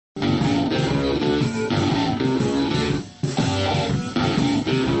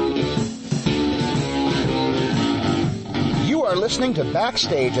are listening to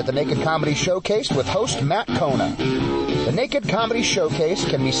Backstage at the Naked Comedy Showcase with host Matt Kona. The Naked Comedy Showcase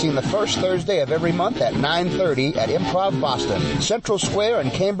can be seen the first Thursday of every month at 9:30 at Improv Boston, Central Square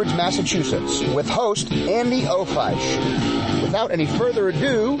in Cambridge, Massachusetts, with host Andy Ofeisch. Without any further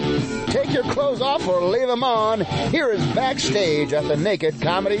ado, take your clothes off or leave them on. Here is Backstage at the Naked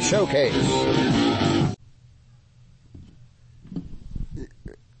Comedy Showcase.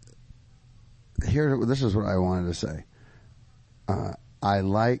 This is what I wanted to say. I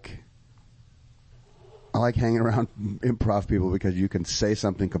like hanging around improv people because you can say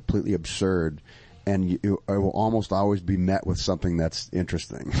something completely absurd and it will almost always be met with something that's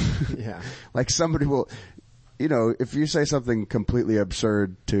interesting. Yeah. Like somebody will, if you say something completely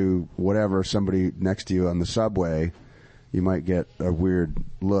absurd to whatever, somebody next to you on the subway, you might get a weird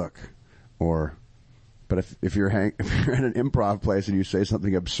look. But if you're at an improv place and you say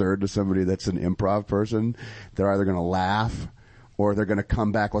something absurd to somebody that's an improv person, they're either going to laugh or they're going to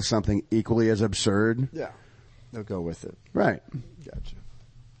come back with something equally as absurd. Yeah. They'll go with it. Right. Gotcha.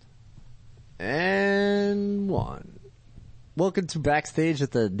 And one. Welcome to Backstage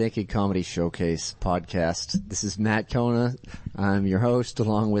at the Naked Comedy Showcase podcast. This is Matt Kona. I'm your host,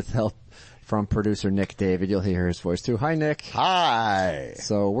 along with help from producer Nick David. You'll hear his voice too. Hi, Nick. Hi.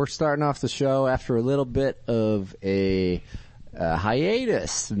 So we're starting off the show after a little bit of a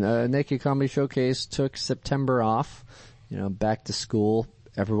hiatus. Naked Comedy Showcase took September off. Back to school.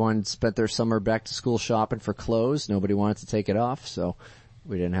 Everyone spent their summer back to school shopping for clothes. Nobody wanted to take it off, so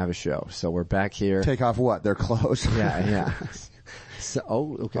we didn't have a show. So we're back here. Take off what? Their clothes? Yeah.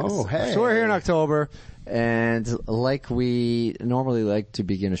 So, okay. Oh, hey. So we're here in October, and like we normally like to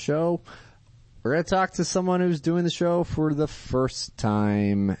begin a show, we're going to talk to someone who's doing the show for the first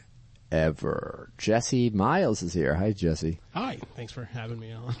time ever. Jesse Miles is here. Hi, Jesse. Hi. Thanks for having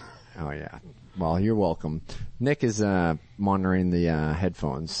me on. Oh, yeah. Well, you're welcome. Nick is monitoring the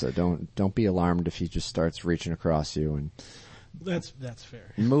headphones, so don't be alarmed if he just starts reaching across you and That's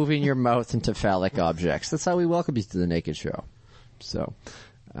fair. moving your mouth into phallic objects. That's how we welcome you to the Naked Show. So,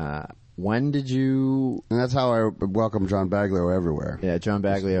 when did you... And that's how I welcome John Baglio everywhere. Yeah, John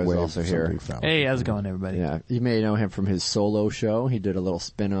Baglio is also here. Hey, how's it going, everybody? Yeah, you may know him from his solo show. He did a little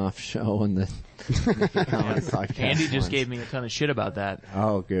spin-off show on the Comedy Podcast. Andy just once. gave me a ton of shit about that.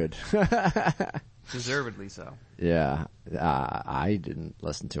 Oh, good. Deservedly so. Yeah, I didn't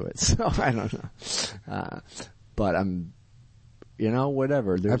listen to it, so I don't know. But I'm...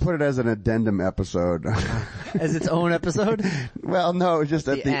 whatever. I put it as an addendum episode. As its own episode? Well, no, just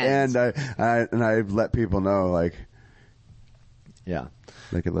at the end. I let people know, Yeah.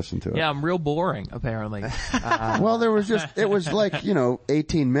 they could listen to it. Yeah, I'm real boring, apparently. Well, it was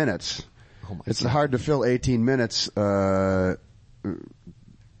 18 minutes. Oh my It's God. hard to fill 18 minutes, Yeah,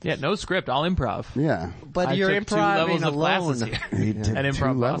 no script. I'll improv. yeah. But I you're took 2 levels improvising of classes alone. here. He did At 2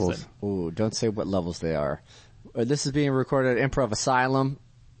 Improv levels. Boston. Ooh, don't say what levels they are. This is being recorded at Improv Asylum.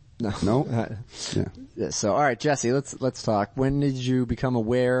 No? Yeah. Yeah, so, all right, Jesse, let's talk. When did you become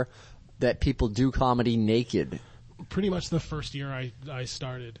aware that people do comedy naked? Pretty much the first year I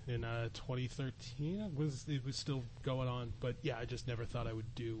started in 2013. It was still going on, but yeah, I just never thought I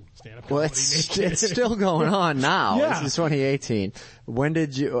would do stand-up Well, comedy naked. it's still going on now. Yeah. This is 2018. When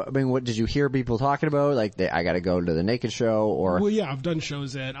did you? What did you hear people talking about? Like, I got to go to the Naked Show, or Well, yeah, I've done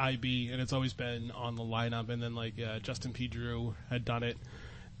shows at IB, and it's always been on the lineup. And then Justin P. Drew had done it,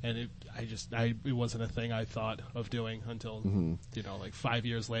 and it wasn't a thing I thought of doing until 5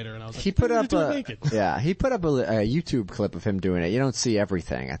 years later, and I was like, he put "I'm up gonna do it naked." he put up a YouTube clip of him doing it. You don't see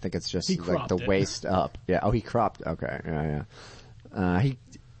everything. I think it's just He like cropped the it. waist up. Yeah. Oh, he cropped. Okay. Yeah.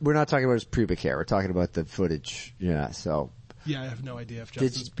 We're not talking about his pubic hair. We're talking about the footage. Yeah. So. Yeah, I have no idea if Did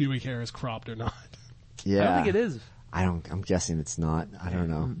Justin's pubic hair is cropped or not. Yeah. I don't think it is. I'm guessing it's not. I don't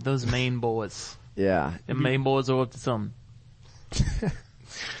know. Those main bullets. Yeah. The main bullets are up to some.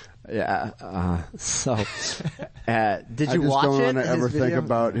 Yeah. So, did you I just watch don't it? want to his ever think video?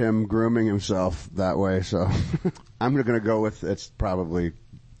 about him grooming himself that way, so I'm going to go with it's probably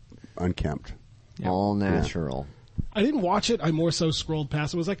unkempt. All natural. I didn't watch it. I more so scrolled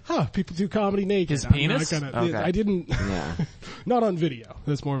past it. Was like, people do comedy naked. His I'm not penis? gonna- Okay. I didn't. Yeah. Not on video.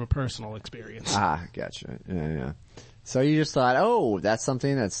 That's more of a personal experience. Gotcha. Yeah. So you just thought, oh, that's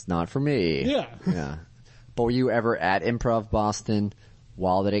something that's not for me. Yeah. Yeah. But were you ever at Improv Boston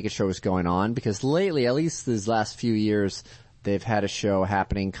while the Naked Show was going on? Because lately, at least these last few years, they've had a show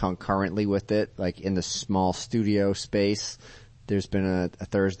happening concurrently with it, like in the small studio space. There's been a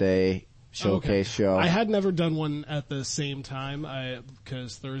Thursday showcase show. I had never done one at the same time,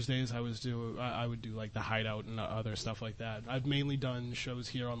 because Thursdays I would do like the Hideout and other stuff like that. I've mainly done shows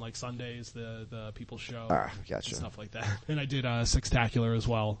here on like Sundays, the People's Show, Gotcha. and stuff like that. And I did Sextacular as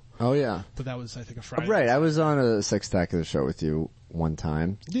well, Oh yeah. but that was I think a Friday. Right, I was on a Sextacular show with you one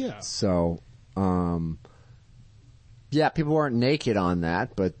time. Yeah. So, yeah, people weren't naked on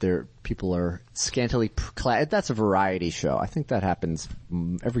that, but people are scantily clad. That's a variety show. I think that happens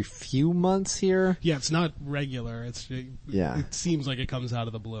every few months here. Yeah, it's not regular. It seems like it comes out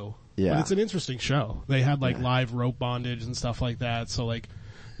of the blue. Yeah. But it's an interesting show. They had like live rope bondage and stuff like that, so like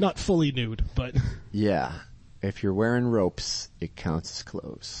not fully nude, but Yeah. If you're wearing ropes, it counts as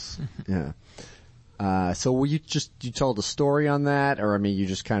clothes. Yeah. So were you told a story on that, or I mean, you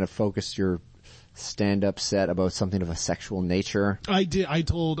just kind of focused your stand-up set about something of a sexual nature? I did. I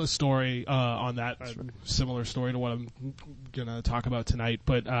told a story on that, similar story to what I'm gonna talk about tonight.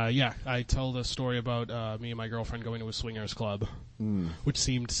 But yeah, I told a story about me and my girlfriend going to a swingers club, which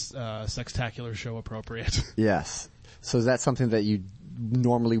seemed Sextacular show appropriate. Yes. So is that something that you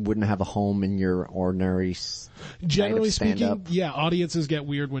normally wouldn't have a home in your ordinary Generally kind of stand-up? speaking, yeah, audiences get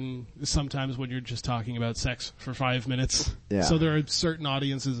weird sometimes when you're just talking about sex for 5 minutes. Yeah. So there are certain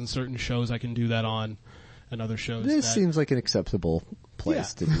audiences and certain shows I can do that on, and other shows. This that, seems like an acceptable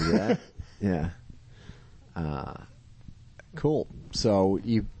place to do that. Yeah. Cool. So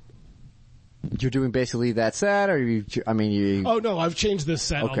you're doing basically that set, or you? Oh no, I've changed this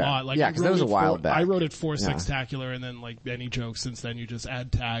set Okay. a lot. Like, Yeah, 'cause that was a while back. I wrote it for Yeah. Sextacular, and then like any jokes since then, you just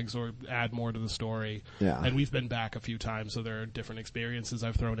add tags or add more to the story. Yeah. And we've been back a few times, so there are different experiences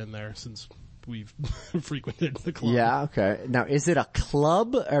I've thrown in there since we've frequented the club. Yeah, okay. Now, is it a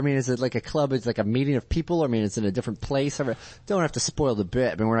club? I mean, is it like a club? It's like a meeting of people? I mean, it's in a different place? Don't have to spoil the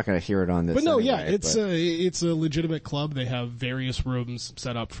bit. I mean, we're not going to hear it on this. But no, anyway, yeah, it's a legitimate club. They have various rooms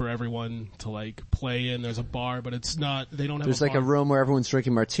set up for everyone to like play in. There's a bar, but it's not. They don't have. There's a like bar. a room where everyone's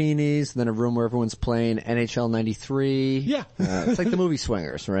drinking martinis, and then a room where everyone's playing NHL 93. Yeah. It's like the movie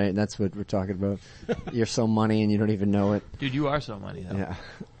Swingers, right? And that's what we're talking about. You're so money and you don't even know it. Dude, you are so money though. Yeah.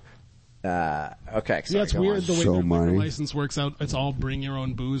 Okay. Sorry, Yeah, it's go weird on. the way So their liquor money. license works out. It's all bring your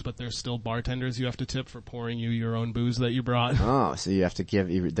own booze, but there's still bartenders you have to tip for pouring you your own booze that you brought. Oh, so you have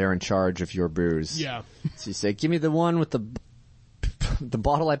to they're in charge of your booze. Yeah. So you say, give me the one with the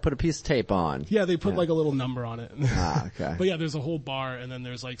bottle I put a piece of tape on. Yeah, they put like a little number on it. Ah, okay. But yeah, there's a whole bar, and then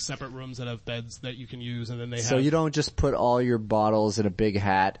there's like separate rooms that have beds that you can use, and then they So have... you don't just put all your bottles in a big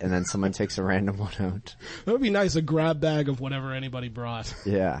hat and then someone takes a random one out. That would be nice, a grab bag of whatever anybody brought.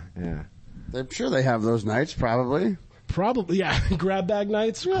 Yeah. I'm sure they have those nights, probably. Probably, yeah. Grab bag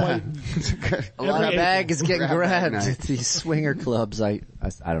nights? Quite... A lot of Every bag is getting Grab bag grabbed night. at these swinger clubs. I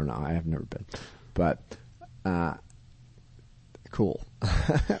don't know. I have never been, but cool.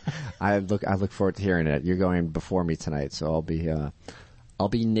 I look forward to hearing it. You're going before me tonight, so I'll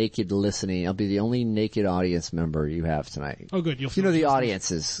be naked listening. I'll be the only naked audience member you have tonight. Oh, good. You know the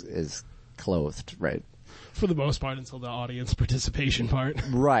audience is clothed, right? For the most part, until the audience participation part.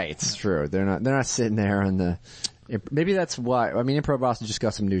 Right, it's true. They're not sitting there on the. Maybe that's why. I mean, Improv Boston just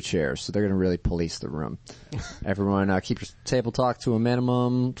got some new chairs, so they're going to really police the room. Everyone, keep your table talk to a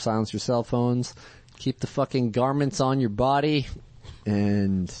minimum. Silence your cell phones. Keep the fucking garments on your body,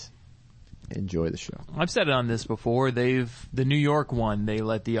 and enjoy the show. I've said it on this before. The New York one, they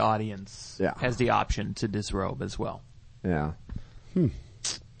let the audience has the option to disrobe as well. Yeah.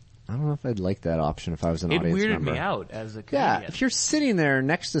 I don't know if I'd like that option if I was an It audience weirded member. me out as a Yeah, comedian. if you're sitting there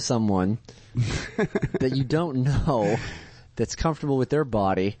next to someone that you don't know that's comfortable with their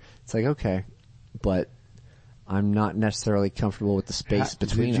body, it's like, okay, but I'm not necessarily comfortable with the space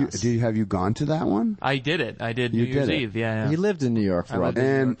between us. Have you gone to that one? I did it. I did New You Year's did it. Eve. Yeah. You lived in New York for I a while. lived in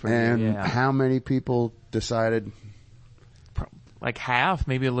New York for a year, And yeah. how many people decided? Like half,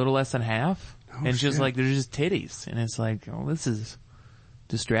 maybe a little less than half. And just shit. like, there's just titties. And it's like, oh, this is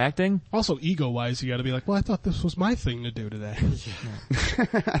distracting. Also, ego-wise, you gotta be like, well, I thought this was my thing to do today.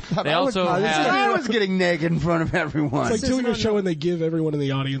 They also I have, was getting naked in front of everyone. It's like doing a show and they give everyone in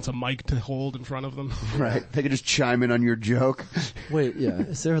the audience a mic to hold in front of them. Right. They could just chime in on your joke. Wait, yeah.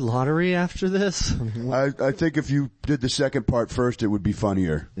 Is there a lottery after this? I think if you did the second part first, it would be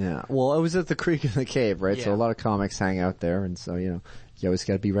funnier. Yeah. Well, I was at the Creek in the Cave, right? So Yeah. a lot of comics hang out there, and so, you always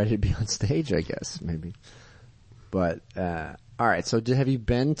gotta be ready to be on stage, I guess, maybe. But, alright, so have you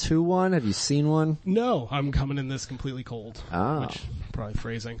been to one? Have you seen one? No, I'm coming in this completely cold. Oh. Which, probably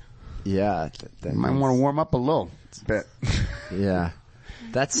phrasing. Yeah. You might want to warm up a little bit. Yeah.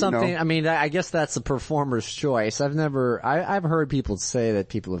 That's something, I mean, I guess that's a performer's choice. I've heard people say that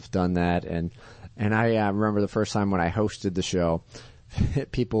people have done that, and I remember the first time when I hosted the show,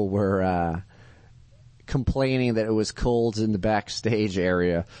 people were complaining that it was cold in the backstage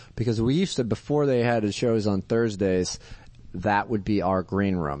area, because we used to, before they had the shows on Thursdays, that would be our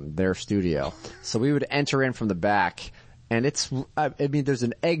green room, their studio. So we would enter in from the back, and there's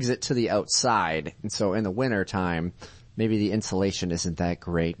an exit to the outside, and so in the winter time, maybe the insulation isn't that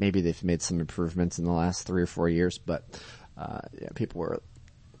great. Maybe they've made some improvements in the last 3 or 4 years, but people were,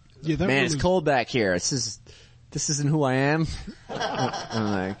 man, it's cold back here. This isn't who I am.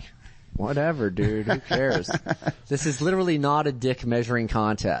 I'm like, whatever, dude. Who cares? This is literally not a dick measuring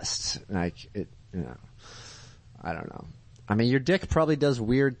contest. I don't know. I mean, your dick probably does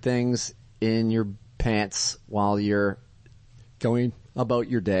weird things in your pants while you're going about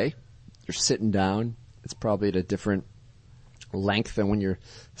your day. You're sitting down. It's probably at a different length than when you're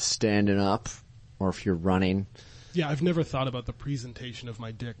standing up or if you're running. Yeah, I've never thought about the presentation of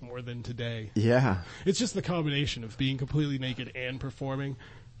my dick more than today. Yeah. It's just the combination of being completely naked and performing.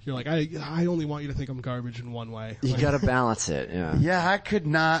 You're like, I only want you to think I'm garbage in one way. You gotta balance it, yeah. Yeah, I could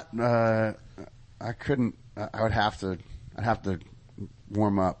not, I couldn't, I'd have to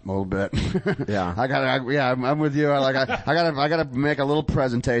warm up a little bit. Yeah. I'm with you. I gotta make a little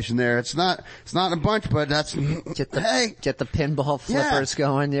presentation there. It's not a bunch, but that's, get the pinball flippers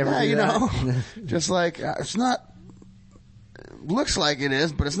going. You ever do that? Just like, it's not, looks like it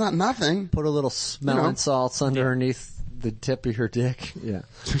is, but it's not nothing. Put a little smelling salts underneath the tip of your dick. Yeah.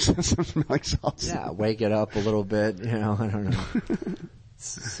 Some smelling salts. Yeah, wake it up a little bit, I don't know.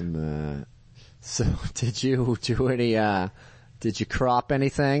 So did you do any, did you crop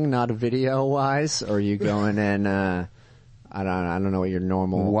anything, not video wise, or are you going in, I don't know what your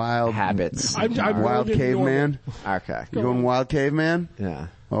normal wild habits. I'm wild caveman. Okay. You going wild caveman? Yeah.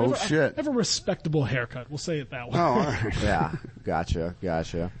 Oh shit. I have a respectable haircut. We'll say it that way. Oh, all right. Yeah. Gotcha.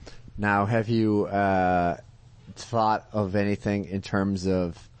 Now, have you, thought of anything in terms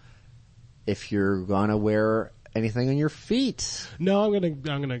of if you're gonna wear anything on your feet? No, I'm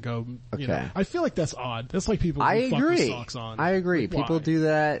gonna go. Okay. I feel like that's odd. That's like people who fuck with socks on. I agree. Like, people why? do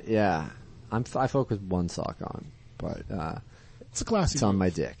that. Yeah. I fuck with one sock on, but it's a classy. It's on my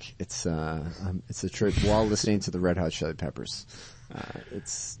dick. It's a trip while listening to the Red Hot Chili Peppers.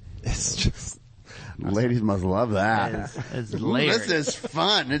 It's just. Ladies must love that. It's this is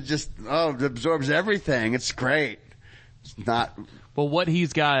fun. It just, it absorbs everything. It's great. It's not. Well, what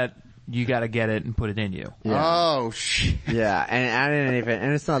he's got, you gotta get it and put it in you. Yeah. Oh, shit. Yeah, and I didn't even,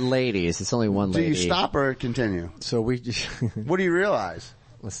 and it's not ladies, it's only one lady. Do you stop or continue? So we what do you realize?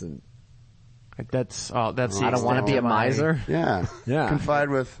 Listen. That's I don't want to be a miser. Yeah. Confide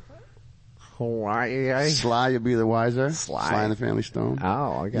with Hawaii. Sly, you'll be the wiser. Sly and the Family Stone.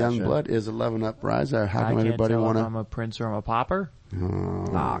 Oh, I got Young Blood is a 11-up riser. How come everybody want to? I'm a prince or I'm a pauper.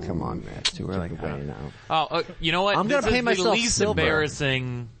 Nah, come on, man. It's too early now. Oh, you know what? I'm gonna pay myself the least silver.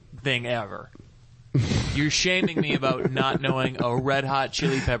 embarrassing thing ever. You're shaming me about not knowing a Red Hot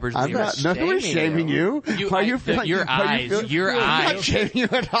Chili Peppers I'm lyric. not. Nobody's shaming you. Your eyes. I'm not shaming you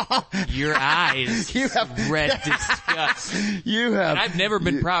at all. Your eyes. You have red disgust. You have. And I've never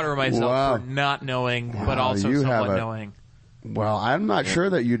been prouder of myself for not knowing, but also somewhat knowing. Well, I'm not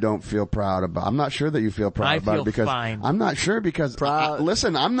sure that you don't feel proud about. I'm not sure that you feel proud about it because fine. I'm not sure because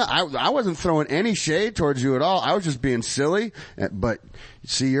listen, I'm not. I wasn't throwing any shade towards you at all. I was just being silly. But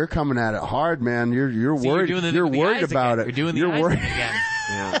see, you're coming at it hard, man. You're worried. You're worried about it. You're doing the eyes again.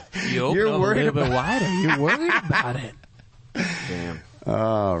 Yeah. You're worried a little bit wider. You're worried about it. Damn.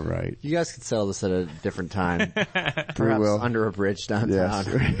 All right. You guys could sell this at a different time. Perhaps will. under a bridge downtown. Yes.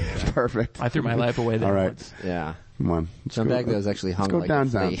 Perfect. I threw my life away there. All right. Once. Yeah. Come on. John Bagno was actually hung Let's go like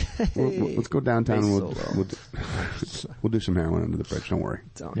downtown. Let's go downtown and we'll do some heroin under the bridge. Don't worry.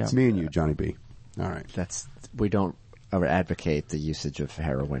 It's me and you, Johnny B. All right. We don't ever advocate the usage of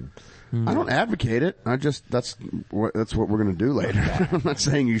heroin. I don't advocate it. That's what we're going to do later. I'm not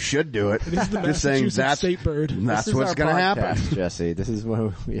saying you should do it. This is the just saying State Bird. That's what's going to happen. Jesse, this is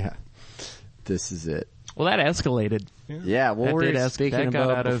what. Yeah, this is it. Well, that escalated. Yeah, what were you speaking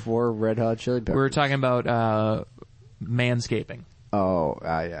about before Red Hot Chili Peppers? We were talking about manscaping. Oh,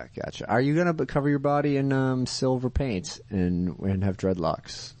 yeah, gotcha. Are you going to cover your body in silver paint and have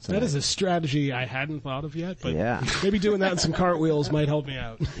dreadlocks tonight? That is a strategy I hadn't thought of yet, but yeah. Maybe doing that in some cartwheels might help me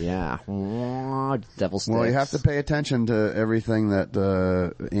out. Yeah. Devil's sticks. Well, you have to pay attention to everything that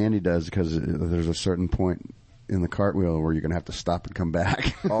Andy does because there's a certain point in the cartwheel where you're going to have to stop and come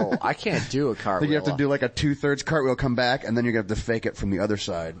back. Oh, I can't do a cartwheel. I think you have to do like a 2/3 cartwheel, come back, and then you're going to have to fake it from the other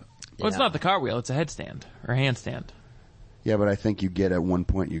side. Well, it's not the cartwheel. It's a headstand or a handstand. Yeah, but I think you get at one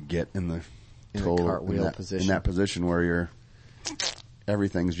point in the cartwheel position. In that position where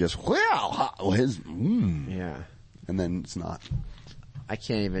everything's just, yeah. And then it's not. I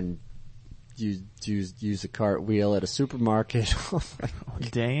can't even use a cartwheel at a supermarket.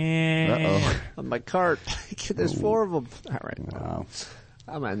 Damn. On my cart. There's 4 of them. All right. Wow.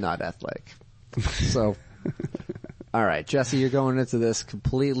 I'm not athletic. So, all right, Jesse, you're going into this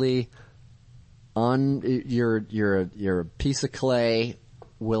completely you're a piece of clay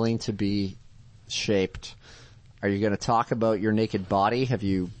willing to be shaped. Are you going to talk about your naked body? Have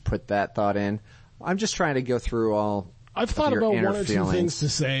you put that thought in? I'm just trying to go through all. I've thought about one or two feelings. things to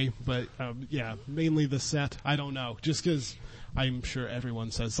say, but mainly the set. I don't know, just because I'm sure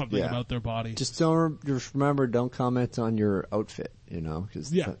everyone says something about their body. Just remember, don't comment on your outfit,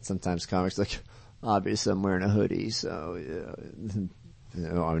 because sometimes comics like, obviously I'm wearing a hoodie, so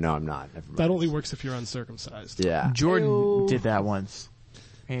no, I'm not. Never mind. That only works if you're uncircumcised. Yeah. Jordan did that once.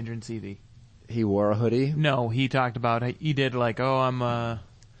 Andrew and CV. He wore a hoodie? No, he talked about, he did like, I'm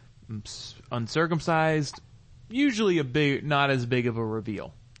uncircumcised, usually not as big of a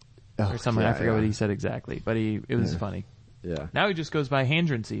reveal. Or something, I forget what he said exactly, but it was funny. Yeah. Now he just goes by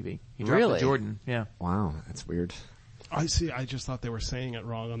Handren CV. He dropped the Jordan, yeah. Wow, that's weird. I see, I just thought they were saying it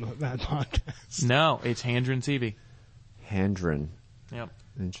wrong on that podcast. No, it's Handren CV. Handren. Yep.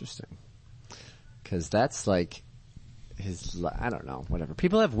 Interesting. Cause that's like I don't know, whatever.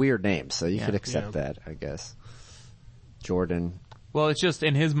 People have weird names, so you could accept that, I guess. Jordan. Well, it's just,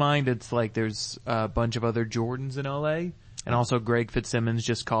 in his mind, it's like there's a bunch of other Jordans in LA. And also Greg Fitzsimmons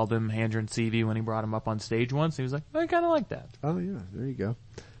just called him Handren CV when he brought him up on stage once. He was like, I kind of like that. Oh yeah, there you go.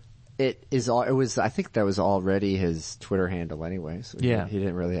 I think that was already his Twitter handle anyway, so he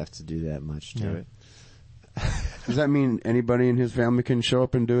didn't really have to do that much to it. Does that mean anybody in his family can show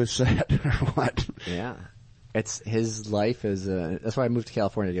up and do a set or what? Yeah. It's his life that's why I moved to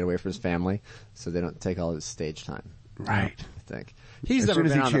California to get away from his family, so they don't take all his stage time. Right. I think. He's never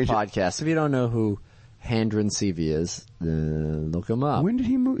been on the podcast. If you don't know who Handren CV is, look him up. When did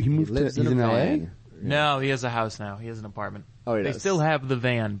he move? He lives in LA? Yeah. No, he has a house now. He has an apartment. Oh, he They does. still have the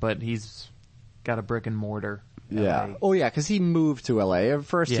van, but he's got a brick and mortar. Yeah. LA. Oh yeah, because he moved to LA. At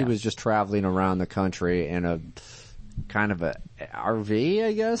first he was just traveling around the country in a kind of a RV,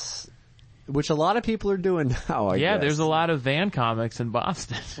 I guess, which a lot of people are doing now, I guess. There's a lot of van comics in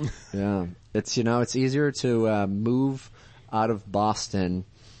Boston. Yeah. It's, it's easier to move out of Boston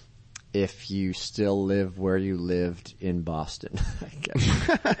if you still live where you lived in Boston, I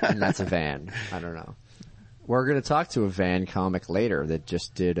guess. And that's a van. I don't know. We're going to talk to a van comic later that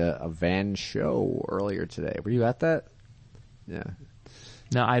just did a van show earlier today. Were you at that? Yeah.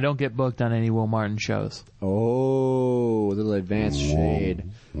 No, I don't get booked on any Will Martin shows. Oh, a little advanced shade.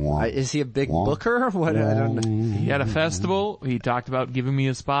 Is he a big booker? What? I don't know. He had a festival. He talked about giving me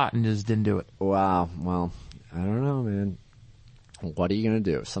a spot and just didn't do it. Wow. Well, I don't know, man. What are you going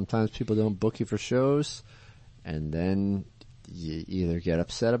to do? Sometimes people don't book you for shows, and then you either get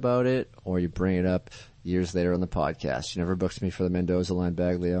upset about it or you bring it up years later on the podcast. You never booked me for the Mendoza line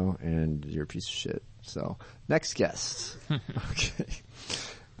Baglio, and you're a piece of shit. So, next guest. Okay.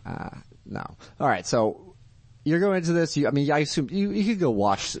 No. All right. So you're going into this. I assume you could go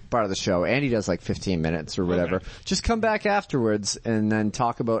watch part of the show. Andy does like 15 minutes or whatever. Okay. Just come back afterwards and then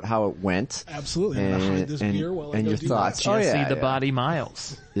talk about how it went. Absolutely. And hide this beer while I go your do thoughts. that. Jesse the Body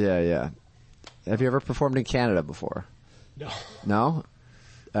Miles. Yeah. Have you ever performed in Canada before? No. No?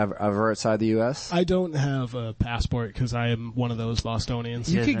 Ever outside the U.S.? I don't have a passport because I am one of those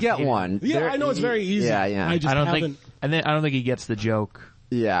Bostonians. You could get one. Yeah, I know it's very easy. Yeah. I don't think he gets the joke.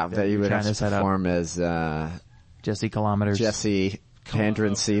 Yeah, that you would have to perform as Jesse Kilometers. Jesse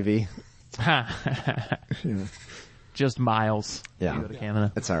Handren CV. Just Miles. Yeah. You go to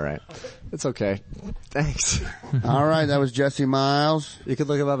Canada. It's all right. It's okay. Thanks. All right, that was Jesse Miles. You can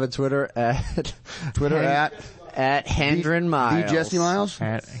look him up on Twitter at Handren Miles. The Jesse Miles?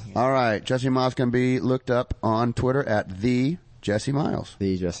 All right, Jesse Miles can be looked up on Twitter at the Jesse Miles.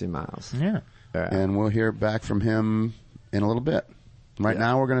 The Jesse Miles. Yeah. And we'll hear back from him in a little bit. Right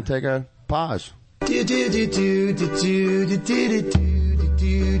now, we're going to take a pause.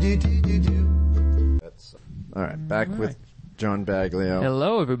 All right, back with John Baglio.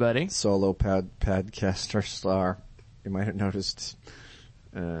 Hello, everybody. Solo podcaster star. You might have noticed.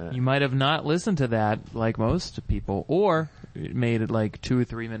 You might have not listened to that like most people, or made it like 2 or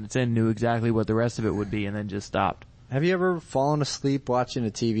 3 minutes in, knew exactly what the rest of it would be, and then just stopped. Have you ever fallen asleep watching a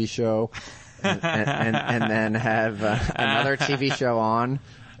TV show and then have another TV show on,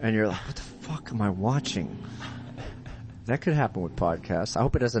 and you're like, what the fuck am I watching? That could happen with podcasts. I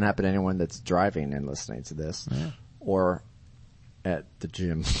hope it doesn't happen to anyone that's driving and listening to this, or at the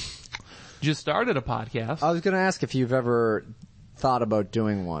gym. Just started a podcast. I was going to ask if you've ever thought about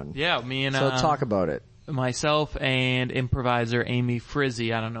doing one. Yeah, me and so talk about it. myself and improviser Amy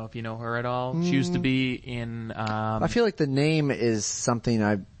Frizzy. I don't know if you know her at all. She used to be in. I feel like the name is something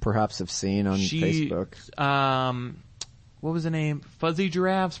I perhaps have seen on Facebook. What was the name? Fuzzy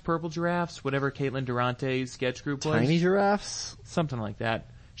Giraffes, Purple Giraffes, whatever Caitlin Durante's sketch group was. Tiny Giraffes? Something like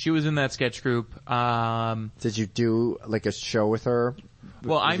that. She was in that sketch group. Did you do like a show with her?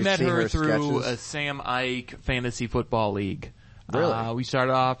 Well, I met her through sketches? a Sam Ike Fantasy Football League. Really? We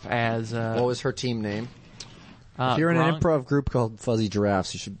started off as... what was her team name? If you're in an improv group called Fuzzy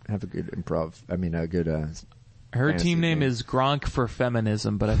Giraffes, you should have a good her fantasy team name thing. is Gronk for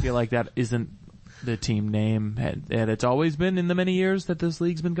Feminism, but I feel like that isn't the team name that it's always been in the many years that this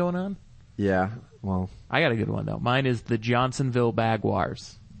league's been going on. Yeah, well. I got a good one though. Mine is the Johnsonville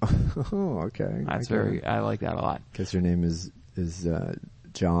Bagwars. Oh, okay. I like that a lot. Because your name is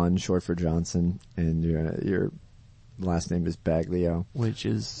John, short for Johnson, and your last name is Baglio, Which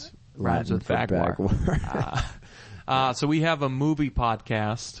is rhymes Latin with for Bagwar. So we have a movie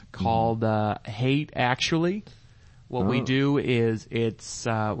podcast called Hate Actually. What we do is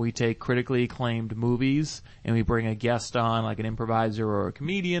we take critically acclaimed movies and we bring a guest on, like an improviser or a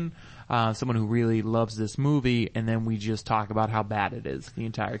comedian, someone who really loves this movie, and then we just talk about how bad it is the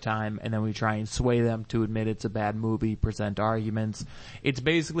entire time, and then we try and sway them to admit it's a bad movie, present arguments. It's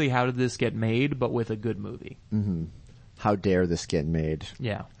basically how did this get made, but with a good movie. Mm-hmm. How dare this get made?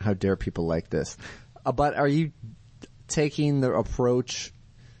 Yeah. How dare people like this? But are you taking the approach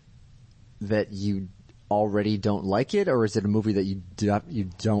that you already don't like it, or is it a movie that you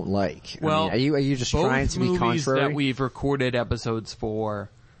don't like? Well, I mean, are you just trying to be both movies contrary? that we've recorded episodes for,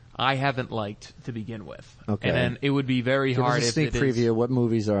 I haven't liked to begin with. Okay. And then it would be very Give hard us a if sneak it is. preview. What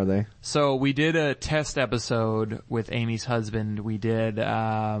movies are they? So we did a test episode with Amy's husband. We did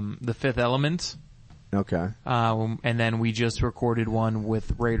The Fifth Element. Okay. And then we just recorded one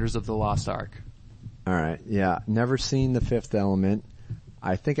with Raiders of the Lost Ark. All right. Yeah. Never seen The Fifth Element.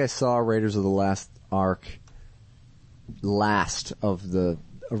 I think I saw Raiders of the Lost Ark last of the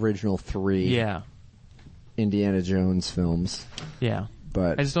original 3 Yeah. Indiana Jones films. Yeah.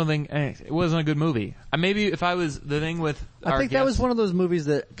 But I just don't think it wasn't a good movie. Maybe if I was the thing with I think that was one of those movies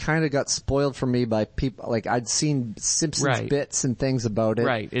that kind of got spoiled for me by people. Like I'd seen Simpsons bits and things about it.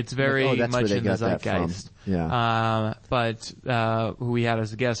 Right. It's very like, that's much where they in the got that from. zeitgeist. Yeah. But who we had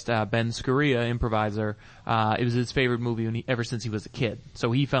as a guest, Ben Scaria, improviser, it was his favorite movie ever since he was a kid.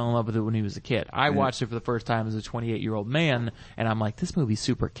 So he fell in love with it when he was a kid. I watched it for the first time as a 28-year-old man, and I'm like, this movie's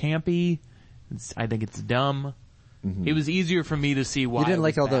super campy. I think it's dumb. Mm-hmm. It was easier for me to see why. You didn't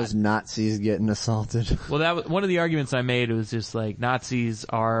like all bad. those Nazis getting assaulted. Well, that was one of the arguments I made. It was just like Nazis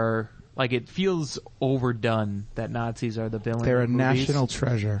are like it feels overdone that Nazis are the villain. They're a in movies. national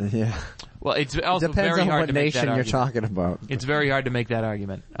treasure. Yeah. Well, it's also Depends very on hard what to make that nation you're argument. talking about. It's very hard to make that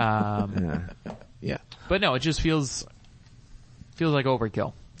argument. Yeah. Yeah. But no, it just feels like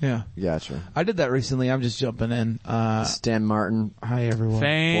overkill. Yeah. Gotcha. I did that recently. I'm just jumping in. Stan Martin, Hi, everyone.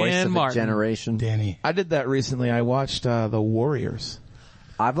 voice Fan of Martin. a generation. Danny. I did that recently. I watched The Warriors.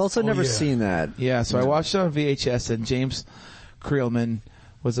 I've also never yeah. seen that. Yeah, so I watched it on VHS, and James Creelman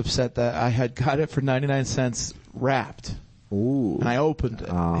was upset that I had got it for 99 cents wrapped. Ooh. And I opened it.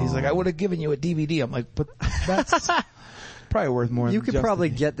 Oh. He's like, I would have given you a DVD. I'm like, but that's probably worth more You than could just probably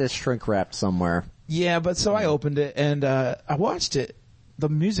the- get this shrink wrapped somewhere. Yeah, but so I opened it, and I watched it. The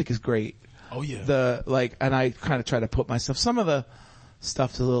music is great. Oh yeah. And I kind of try to put myself, some of the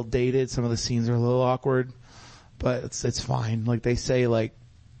stuff's a little dated, some of the scenes are a little awkward, but it's fine. Like they say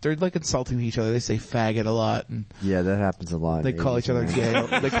they're like insulting each other. They say faggot a lot, and Yeah, that happens a lot. they in call 80s, each other man.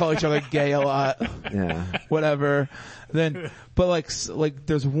 gay. They call each other gay a lot. Yeah. Whatever. Then, but like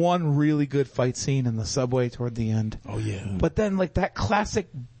there's one really good fight scene in the subway toward the end. Oh yeah. But then like that classic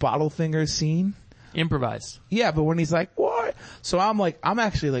bottle finger scene. Improvised. Yeah, but when he's like, what? So I'm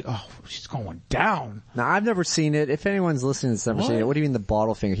actually like, oh, she's going down. Now, I've never seen it. If anyone's listening to this ever seen it, what do you mean the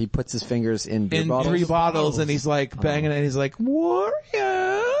bottle finger? He puts his fingers in beer In bottles? 3 bottles, and he's like banging it, and he's like, Warriors,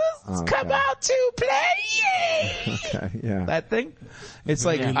 come out to play! Okay, yeah. That thing? It's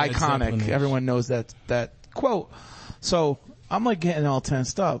like Very Led iconic. Zeppelin-ish. Everyone knows that quote. So I'm like getting all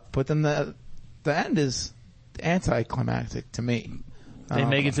tensed up, but then the end is anticlimactic to me. They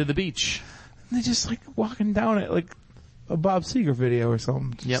make it to the beach. They just like walking down it like a Bob Seger video or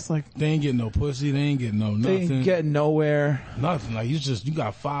something. Just like They ain't getting no pussy. They ain't getting no they nothing. ain't getting nowhere. Nothing. Like you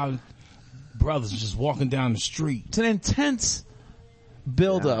got 5 brothers just walking down the street. It's an intense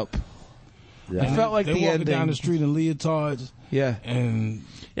build up. Yeah. I felt like they the walking ending. down the street in leotards Yeah. and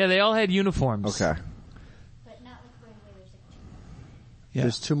Yeah, they all had uniforms. Okay. But not with Gwen Withers. Yeah.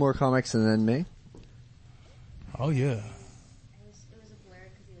 There's 2 more comics and then me. oh yeah. It was a blur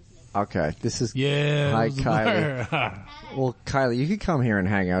because he was naked. Okay, this is Yeah. Hi, it was a Kylie. blur. Well, Kylie, you can come here and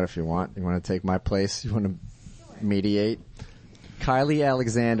hang out if you want. You want to take my place? You want to mediate? Kylie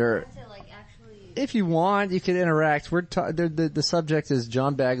Alexander. To like actually. If you want, you can interact. The subject is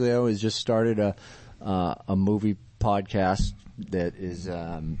John Baglio has just started a movie podcast that is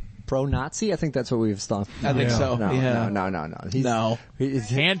pro-Nazi. I think that's what we've stopped. I think so. No, Yeah. no. No.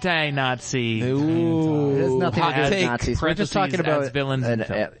 Anti-Nazi. Ooh. It has nothing to Hot do with take. Nazis. We're just talking Parentheses about as villains an in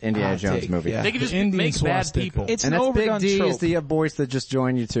film. Indiana Hot Jones take, movie. yeah. They can just Indian make bad swastika. people. It's And an that's Big overdone D trope. is the voice that just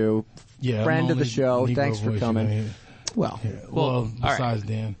joined you too. Yeah, Friend I'm of the only show. Negro Thanks for voice coming. right here. Well, Well, all right. besides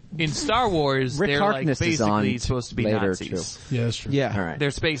Dan. In Star Wars, Rick they're Harkness like is on basically supposed to be later, Nazis. Yeah, that's true. yeah. All right. They're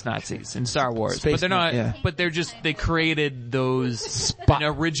space Nazis in Star Wars, Space but they're not. yeah. But they're just they created those an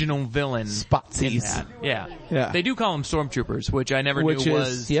original villain in Spotsies. that. Yeah, Yeah. They do call them stormtroopers, which I never Which knew is,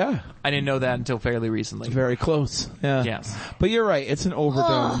 was. yeah, I didn't know that until fairly recently. very close. Yeah. Yes. But you're right. It's an overdone.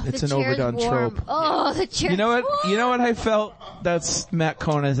 Oh, it's the an chair's overdone warm. trope. Oh, the chair. You know what? You know what I felt? That's Matt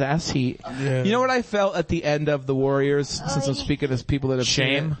Kona's ass heat. Yeah. You know what I felt at the end of The Warriors? Since I'm yeah. speaking as people that have seen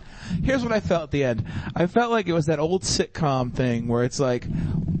Shame? it. Here's what I felt at the end. I felt like it was that old sitcom thing where it's like,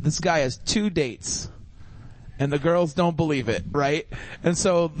 this guy has 2 dates. And the girls don't believe it, right? And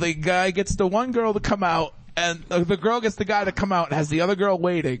so the guy gets the one girl to come out, and the girl gets the guy to come out and has the other girl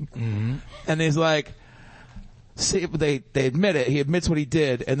waiting. Mm-hmm. And he's like, see, they admit it. He admits what he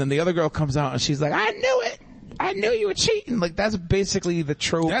did, and then the other girl comes out and she's like, I knew it. I knew you were cheating. Like, that's basically the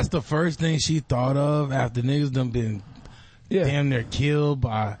trope. That's the first thing she thought of after niggas done been damn near killed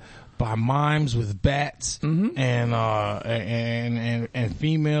by mimes with bats and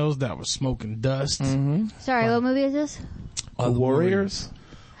females that were smoking dust. Sorry, what movie is this? The Warriors.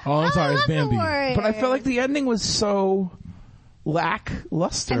 Oh, I'm sorry, it's I love The Bambi. Warriors. But I felt like the ending was so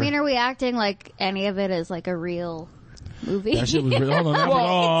lackluster. I mean, are we acting like any of it is like a real movie? That shit was real. Hold on, that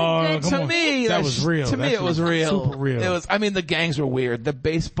was, come to on. me, that was real. To me, That it was shit real. Super real. It was. I mean, the gangs were weird. The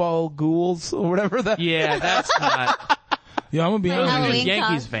baseball ghouls or whatever that. Yeah, that's not. Yeah, I'm gonna be Like honest with Halloween you.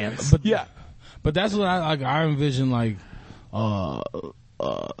 Yankees costume. fans. But Yeah. But that's what I envision like a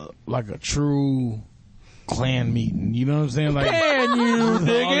true clan meeting. You know what I'm saying? Like, Can you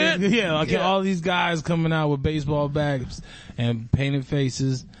dig all it? these- yeah, like all these guys coming out with baseball bats and painted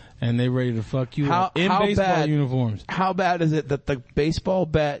faces, and they ready to fuck you up in baseball bad, uniforms. How bad is it that the baseball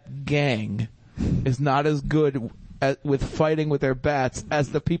bat gang is not as good with fighting with their bats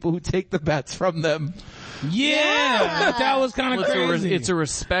as the people who take the bats from them? Yeah, that was kind of Well, crazy. it's a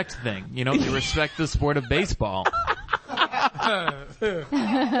respect thing. You know, you respect the sport of baseball.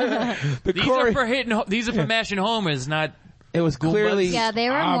 These are for mashing homers, not. It was clearly. Yeah, they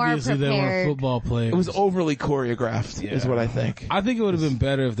were Obviously, more they weren't prepared. football players. It was overly choreographed, is what I think. I think it would have been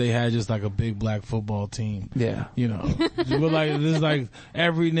better if they had just like a big black football team. Yeah. You know, but like this is like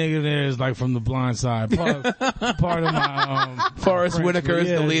every nigga there is like from the Blind Side. Part of my Forrest French, Whitaker is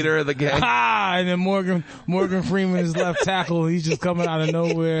the yeah. leader of the gang. Ah, and then Morgan Freeman is left tackle. He's just coming out of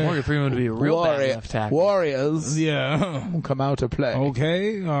nowhere. Morgan Freeman would be a real bad left tackle. Warriors Yeah. come out to play.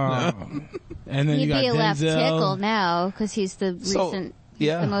 Okay. And then He'd you got be a left Denzel. tickle now because he's the So, recent,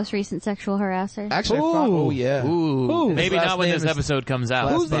 yeah. the most recent sexual harasser. Actually, I found, Ooh. yeah. Ooh, Who? maybe His not last when name this is- episode comes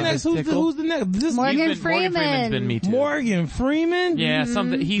out. Who's the name next? is Who's the, Tickle. who's the next? This Morgan Morgan Freeman's Freeman. been me too. Morgan Freeman. Yeah,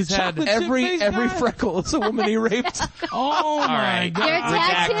 something he's The had. chocolate chip Every face guy? freckle is a woman he raped. Oh my All right, god.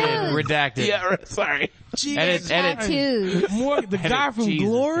 They're tattoos. redacted. Yeah, right, sorry. Edit. Tattoos. The guy from Jesus,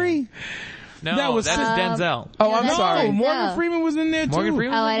 Glory. No, That was that's Denzel. Oh, I'm that's sorry. Denzel. Morgan Freeman was in there too. Morgan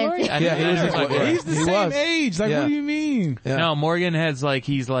Freeman. Oh, I was didn't Glory? see- Yeah, he was never in saw Glory. Glory. He's the He same was. age. Like, Yeah. what do you mean? Yeah. No, Morgan has like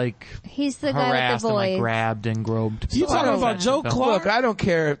he's like He's the guy harassed with the and like voice. grabbed and groped. You talking about Joe Clark? Look, I don't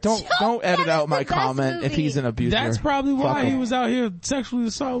care. Don't edit that out is my the best comment if movie. he's an abuser. That's probably why Fuck he him. was out here sexually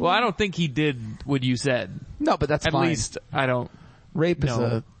assaulting. Well, I don't think he did what you said. No, but that's At fine. least I don't. Rape is No.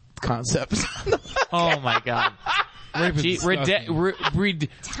 a concept. Oh my god. Rape is disgusting.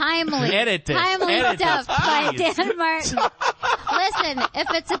 Timely. Edit it. Timely Edit stuff this, by please. Dan Martin. Listen, if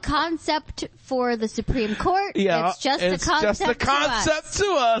it's a concept for the Supreme Court, Yeah, it's just a concept to us. to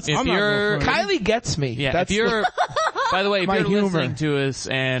us. If I'm not you're, gonna front. Kylie gets me. yeah, That's if you're, by the way, if my you're humor. listening to us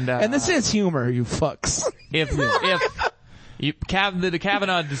and and this is humor, you fucks. if the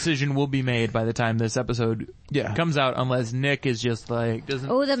Kavanaugh decision will be made by the time this episode Yeah. comes out, unless Nick is just like doesn't.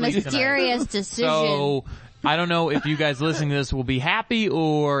 Oh, the sleep tonight. mysterious decision. So I don't know if you guys listening to this will be happy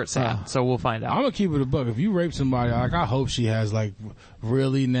or sad. So we'll find I'm out. gonna keep it a buck. If you rape somebody, like I hope she has like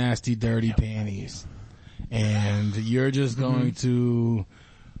really nasty, dirty panties, and you're just going to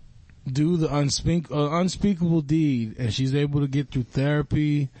do the unspeakable deed, and she's able to get through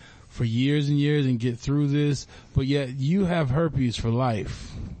therapy for years and years and get through this, but yet you have herpes for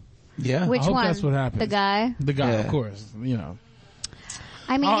life. Yeah. Which I hope one? that's what happens. The guy? The guy, Yeah. of course. You know.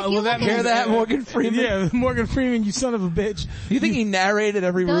 I mean, if you well, look that at Hear that, Morgan Freeman? Yeah, Morgan Freeman, you son of a bitch. You think he narrated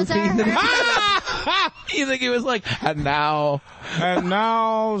every Those routine? are You think he was like, and now? And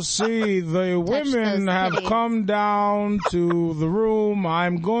now, see, the women those have titties. come down to the room.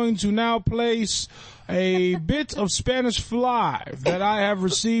 I'm going to now place a bit of Spanish fly that I have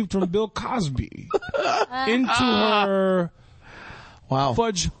received from Bill Cosby into her Wow.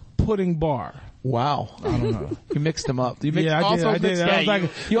 fudge pudding bar. Wow. I don't know. You mixed them up. You mixed, Yeah, I did. I did. Mixed, I was like,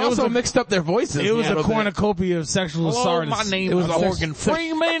 you it was also a- mixed up their voices. It was a little bit. cornucopia of sexual Hello, sardis. my name It was is a Morgan sex-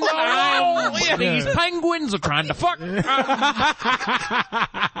 Freeman. These penguins are trying to fuck.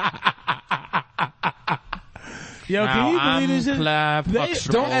 Yo, can you believe this shit? Clive They-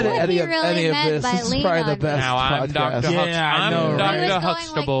 Huxtable. Don't edit What any he of really any of meant this. by This is lean probably the on best Now I'm podcast. Dr. Yeah, I know, I'm right? Dr. He was going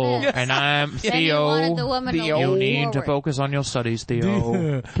Huxtable, like this. and I'm Then he wanted the Theo. woman to Theo. You lean need to forward. focus on your studies,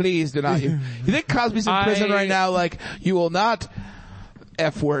 Theo. Please do not. You think Cosby's in prison right now? Like, you will not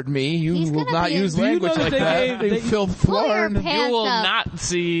F-word me. You He's will gonna not be use in- Do you language know like that that. they- You they- filth Pull your Florida. pants You will up. not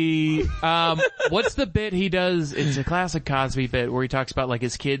see, what's the bit he does? It's a classic Cosby bit where he talks about like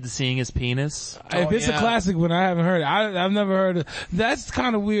his kids seeing his penis. If it's a classic one, I haven't heard it. I've never heard it. That's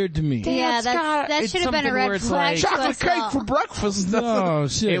kind of weird to me. Yeah, It's got- that it's should have been a something where red it's flag. like- to Chocolate us cake all. for breakfast. Oh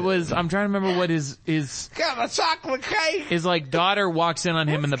shit! It was, I'm trying to remember what his Got a chocolate cake. his like daughter walks in on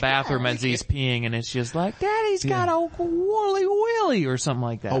him in the bathroom as he's peeing and it's just like, Daddy's got a woolly willy or something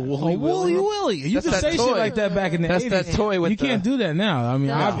like that. A woolly Woolly Willy. You That's could that say toy. shit like that back in the That's 80s. that toy with You can't do that now. I mean,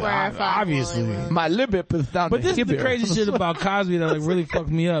 Don't wear a obviously. Woolly Willy. My lip is down But to this is the here. crazy shit about Cosby that like really fucked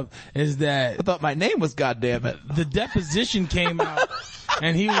me up is that I thought my name was goddamn it. the deposition came out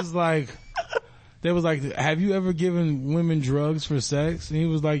and he was like, they was like, have you ever given women drugs for sex? And he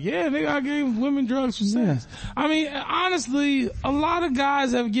was like, yeah, nigga, I gave women drugs for sex. I mean, honestly, a lot of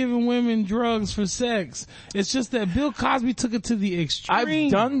guys have given women drugs for sex. It's just that Bill Cosby took it to the extreme.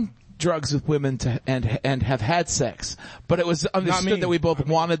 I've done drugs with women and have had sex, but it was me. understood that we both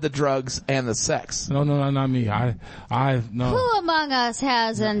wanted the drugs and the sex. No, not me. No. Who among us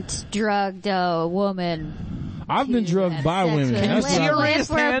hasn't drugged a woman? I've been drugged by Sex women. with That's see women? a not, raised If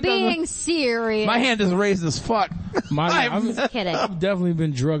we're hand on being serious. My hand is raised as fuck. I'm Just kidding. I've definitely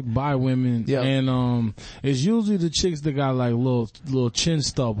been drugged by women, Yeah. and it's usually the chicks that got like little chin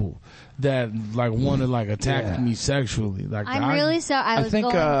stubble that like want to like attack me sexually. Like I'm really sorry. I was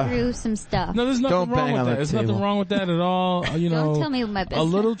think, going through some stuff. No, there's nothing Don't wrong bang with on that. the There's nothing table. wrong with that at all. You know, Don't tell me my a business.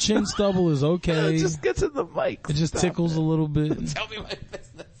 little chin stubble is okay. Just get to the mic. It just tickles a little bit. Tell me my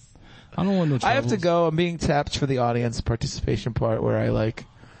business. I don't want no trouble. I have to go. I'm being tapped for the audience participation part where I like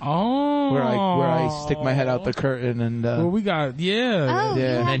Oh, where I stick my head out the curtain and Well, we got Oh, Yeah. you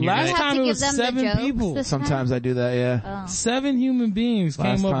have, And you last have time to it give was them the 7 jokes people. this time? sometimes I do that. Yeah. 7 human beings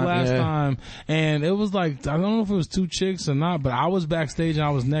Last came up time, last yeah. time, and it was like, I don't know if it was 2 chicks or not, but I was backstage and I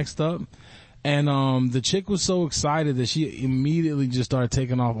was next up, and the chick was so excited that she immediately just started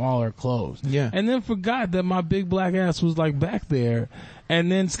taking off all her clothes. Yeah. And then forgot that my big black ass was like back there, and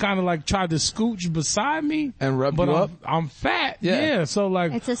then kind of like tried to scooch beside me And rub but you I'm, up? I'm fat. Yeah. So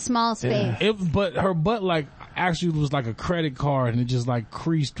like, It's a small space. but her butt like actually was like a credit card, and it just like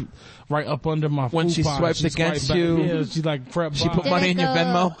creased right up under my. When she fupa. swiped against back. you, yeah, she like crept She by. put money in your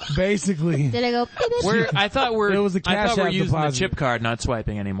Venmo. Basically. Did I go? Beep, beep, We're, I thought we're, It was a I Cash thought we're App using deposit. the chip card, not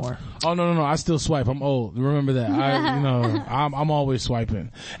swiping anymore. Oh no! I still swipe. I'm old. Remember that. I'm always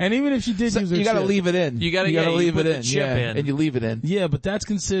swiping. And even if she did use her You gotta chip- leave it in. You gotta leave put it the in. chip Yeah. in. And you leave it in. Yeah, but that's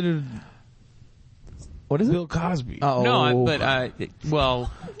considered What is it? Bill Cosby. Oh. No, but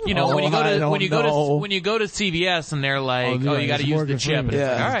well, you know, Oh, when you go I to don't know. when you go to CVS and they're like, yeah, oh, you got to it's use Morgan the chip. Freeman. And it's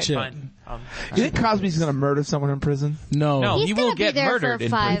Yeah. like, all right, Chip. fine. You think Cosby's gonna murder someone in prison? No. No. He's He gonna will be get there murdered for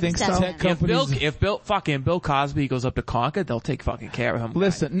in 5 prison. Think so? seconds. Tech companies. If Bill Cosby goes up to Concord, they'll take fucking care of him.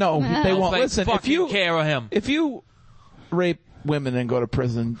 Listen, no, they They'll won't. take Listen, fucking care of him. if you rape women and go to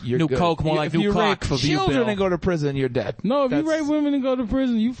prison, you're New good. Coke, more like if new you cock rape for you, children Bill. and go to prison, you're dead. No, if you That's- rape women and go to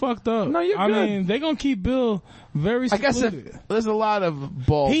prison, you fucked up. No, you're I good. mean, they gonna keep Bill very I guess secluded. there's a lot of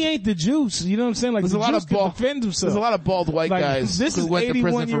bald. He ain't the juice. You know what I'm saying? Like There's the a lot juice of can bald. defend himself. There's a lot of bald white Like, guys this who is went to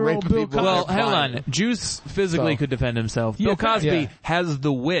prison for 81-year-old raping Bill people. Well, They're hang fine. on. Juice physically So- could defend himself. Yeah, Bill Cosby yeah. has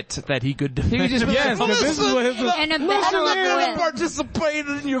the wit that he could defend He just himself. Yes, because this is what his. And a Listen bit of here, a wit. participate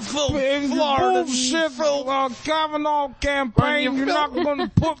in your film. In your bullshit Kavanaugh campaign, you're not going to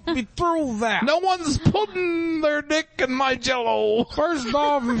put me through that. No one's putting their dick in my jello. First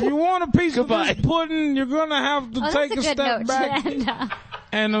off, if you want a piece Goodbye. of this pudding, you're going to have to Oh, take that's a a good step note back. to end on.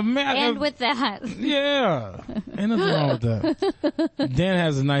 And And with that. yeah, ain't nothing wrong with that. Dan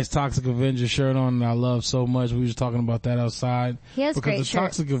has a nice Toxic Avenger shirt on that I love so much. We were just talking about that outside. He has because great the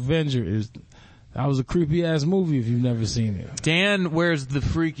shirts. Toxic Avenger that was a creepy ass movie if you've never seen it. Dan wears the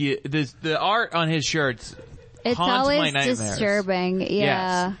freaky, the art on his shirts It's haunts my always nightmares. disturbing. Yeah.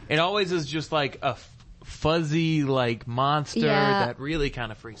 Yes. It always is just like a fuzzy, like, monster Yeah. that really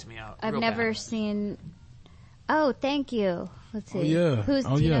kind of freaks me out. I've real never bad. seen. Oh, thank you. Let's see. Oh, yeah. Who's,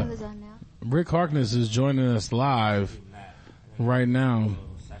 Oh, do you know yeah. who's on now? Rick Harkness is joining us live right now.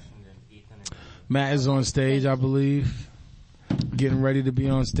 Matt is on stage, I believe, getting ready to be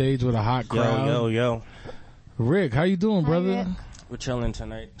on stage with a hot crowd. Yo. Rick, how you doing, brother? Rick. We're chilling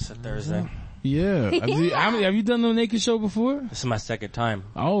tonight. It's a Thursday. Yeah. Have you done the naked show before? This is my second time.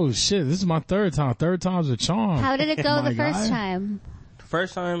 Oh shit, this is my third time. Third time's a charm. How did it go My the first guy. time? The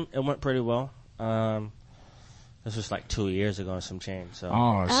first time, it went pretty well. This was like 2 years ago and some change. So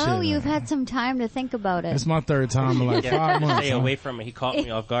Oh shit. Oh, you've had some time to think about it. It's my third time in like 5 months. stay huh? away from it. He caught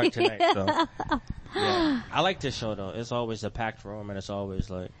me off guard tonight. So yeah. I like this show though. It's always a packed room and it's always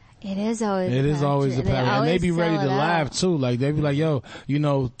like It is always. It is always a They pattern. And they always be ready sell to it out. laugh too. Like they be like, yo,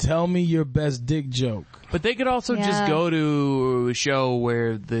 tell me your best dick joke. But they could also just Yeah. go to a show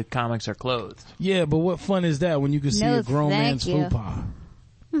where the comics are clothed. Yeah, but what fun is that when you can see No, a grown thank man's you. fupa?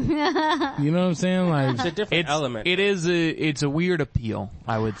 You know what I'm saying? Like, it's a different element. It's a weird appeal,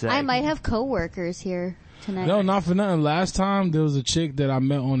 I would say. I might have coworkers here tonight. no, not for nothing. Last time there was a chick that I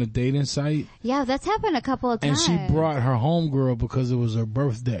met on a dating site, Yeah, that's happened a couple of and times. she brought her homegirl because it was her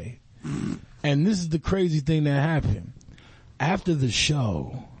birthday. And this is the crazy thing that happened. After the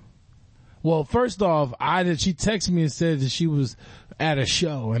show, well, first off, she texted me and said that she was at a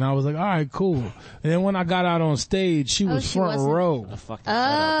show, and I was like, all right, cool. And then when I got out on stage, she was she front wasn't? row. Fuck this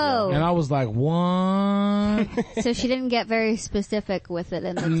setup, And I was like, what? So she didn't get very specific with it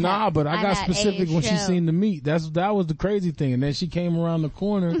in the Nah, text. but I I'm got at specific a when she show. seen the meat. That was the crazy thing. And then she came around the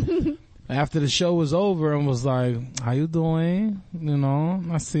corner after the show was over and was like, how you doing?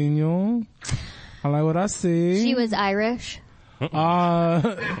 I seen you. I like what I see. She was Irish.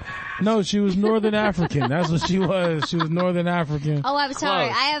 No, she was Northern African. That's what she was. She was Northern African. Oh, I'm sorry.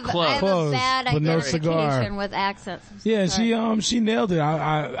 Close. I have Close, a bad but no identification cigar. with accents. I'm so Yeah, sorry. she nailed it.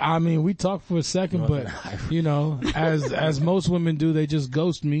 I mean, we talked for a second, but as most women do, they just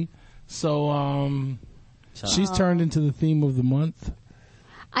ghost me. So, she's turned into the theme of the month.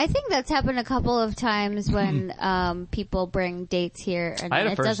 I think that's happened a couple of times when people bring dates here and I had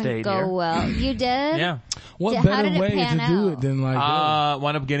a it first doesn't date go here. well. You did? Yeah. What How better did it way pan to do out? it than like,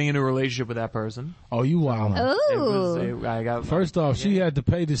 Wound up getting into a relationship with that person. oh, you wild. Ooh. I got First off, she had to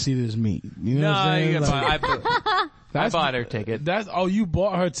pay to see this meet. You know no, what I'm saying? you Like, I that's- bought her ticket. you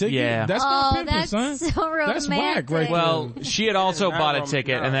bought her ticket? Yeah. That's Oh, not pimping, that's son. so romantic. That's whack right there. Well, she had also Not bought a rom-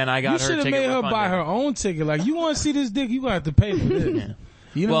 ticket, no. and then I You got her should have ticket made her refunded. buy her own ticket. Like, you want to see this dick, you gonna have to pay for this.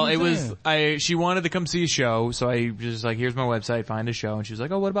 You know Well, what it I'm was, saying? she wanted to come see a show, so I just like, here's my website, find a show, and she was like,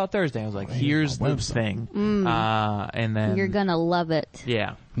 oh, what about Thursday? I was like, here's the thing. And then, You're gonna love it.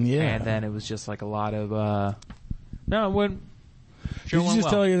 yeah. Yeah. And then it was just like a lot of, no, it wouldn't. Did you just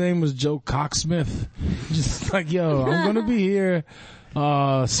tell her your name was Joe Cocksmith? Just like, yo, I'm gonna be here,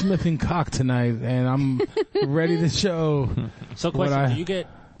 smithing cock tonight, and I'm ready to show. So what question,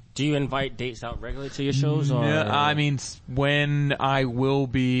 do you invite dates out regularly to your shows or? Yeah, I mean, when I will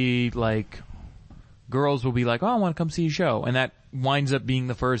be like, girls will be like, oh, I want to come see a show. And that winds up being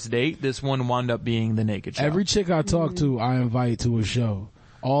the first date. This one wound up being the naked show. Every chick I talk to, I invite to a show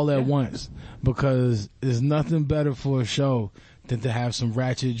all at once because there's nothing better for a show than to have some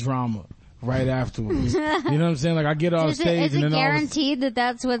ratchet drama right afterwards. You know what I'm saying? Like I get off Is stage it and then all of a- guaranteed that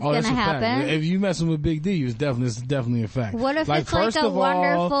that's what's Oh, gonna that's a fact. happen? If you messing with Big D, it's definitely a fact. What if it's like first a of all-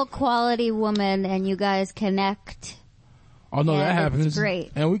 wonderful quality woman and you guys connect? Oh no, and that it's happens.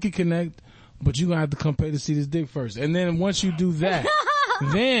 great. And we can connect, but you're gonna have to come pay to see this dick first. And then once you do that,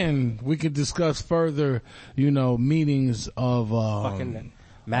 then we can discuss further, meetings of, fucking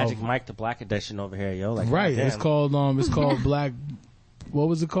Magic Mike the Black Edition over here, yo. Like, right. goddamn. It's called Black, what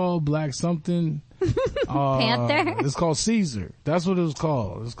was it called? Black something? Panther? It's called Caesar. That's what it was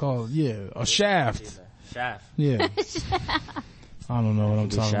called. It's called, a Shaft. Shaft. Yeah. I don't know what I'm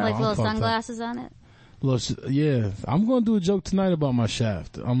talking about. Like I'm little fucked up. sunglasses on it? Yeah, I'm gonna do a joke tonight about my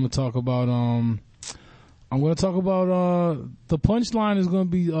shaft. I'm gonna talk about the punchline is gonna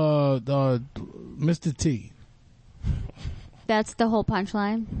be Mr. T. That's the whole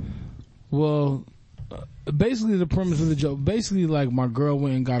punchline? Well, basically the premise of the joke, basically like my girl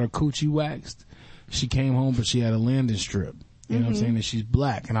went and got her coochie waxed. She came home but she had a landing strip. You know what I'm saying? And she's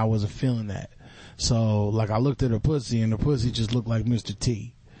black and I wasn't feeling that. So like I looked at her pussy and the pussy just looked like Mr.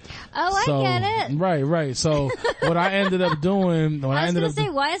 T. Oh, So, I get it. Right. So what I ended up doing, I was gonna say,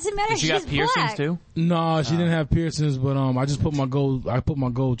 why does it matter? Did she got She's piercings black. too? No, she didn't have piercings, but I just put my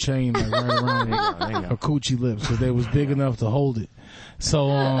gold chain like right around her coochie lips because they was big enough to hold it. So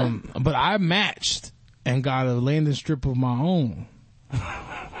but I matched and got a landing strip of my own.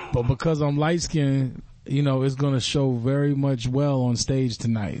 But because I'm light skinned, it's gonna show very much well on stage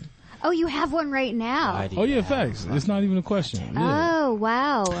tonight. Oh, you have one right now. Oh yeah, facts. It's not even a question. Yeah. Oh,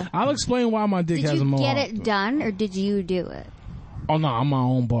 wow. I'll explain why my dick Did has a you mohawk. get it done or did you do it? Oh no, I'm my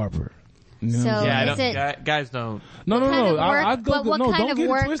own barber. You know? So Yeah, is it guys don't. No. kind of work- I go but what no, kind don't of get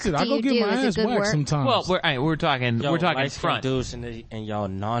work it twisted. do I go you get do? my Is it ass good waxed work? sometimes. Well, we're talking light-skinned front. dudes and y'all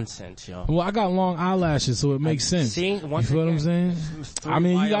nonsense, yo. Well, I got long eyelashes, so it makes sense. See, You once feel what I'm again, saying? three I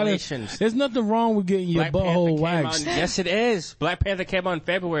mean, you gotta. violations. There's nothing wrong with getting your Black Panther butthole came waxed. out. Yes, it is. Black Panther came out in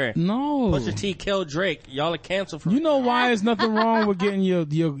February. No. Pusha T killed Drake. Y'all are canceled for You know why there's nothing wrong with getting your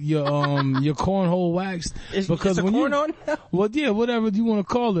cornhole waxed? It's Because a when corn you, on? well, yeah, whatever you want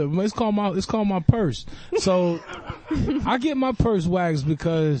to call it. It's called my purse. So I get my purse waxed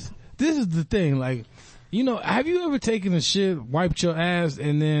because this is the thing. Like, have you ever taken a shit, wiped your ass,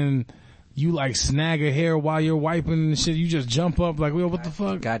 and then you like snag a hair while you're wiping and shit? You just jump up like, well, what the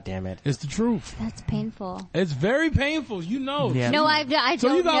fuck? God damn it. It's the truth. That's painful. It's very painful. Yeah. No, I don't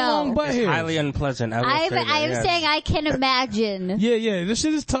So you got know. long butt hairs. Highly unpleasant. I I'm saying I can imagine. Yeah. This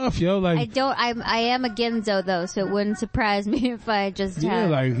shit is tough, yo. Like, I am a Ginzo though, so it wouldn't surprise me if I just yeah,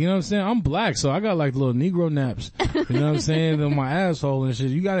 had. like, you know what I'm saying? I'm black, so I got like little Negro naps. You know what I'm saying? On my asshole and shit.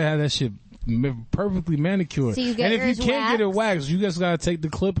 You gotta have that shit perfectly manicured. So you get and if you yours can't get it waxed, you just gotta take the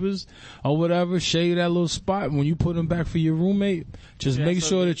clippers or whatever, shave that little spot. When you put them back for your roommate, just make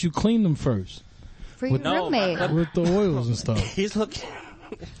sure that you clean them first For your No, roommate. with the oils and stuff. He's looking.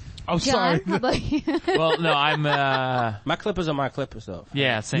 I'm John, sorry. how about you? Well, no, I'm. My clippers are my clippers, though.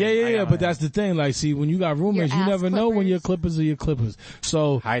 Yeah, same. Yeah, but that's the thing. Like, see, when you got roommates, Your you ass never know when clippers. your clippers are your clippers.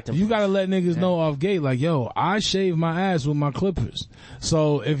 So, Hide them you first. gotta let niggas know off gate, like, yo, I shave my ass with my clippers.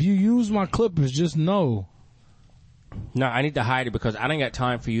 So, if you use my clippers, just know. No, I need to hide it because I don't got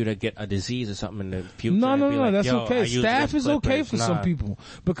time for you to get a disease or something in the future. No, and be like, that's yo, I okay. use Staff this is okay clippers. for Nah. some people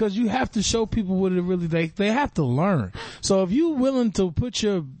because you have to show people what it really, they have to learn. So, if you willing to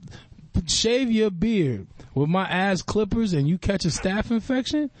shave your beard with my ass clippers and you catch a staph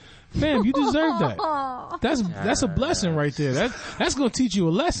infection, fam, you deserve that. That's a blessing right there. That's gonna teach you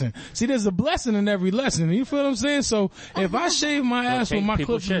a lesson. See, there's a blessing in every lesson. You feel what I'm saying? So if I shave my Don't ass with take my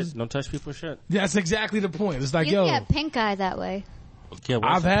people's clippers, shit. Don't touch people's shit. that's exactly the point. It's like, You yo, get pink eye that way. Yeah,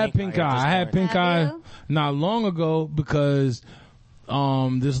 what's I've the had pink eye. I had pink Have eye you? not long ago because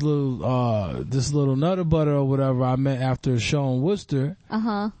this little nutter butter or whatever I met after a show in Worcester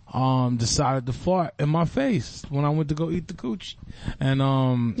decided to fart in my face when I went to go eat the coochie. And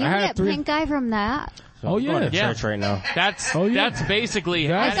You I had get 3 pink eye from that. Oh I'm going yeah. to church right now. That's Oh, yeah. that's basically.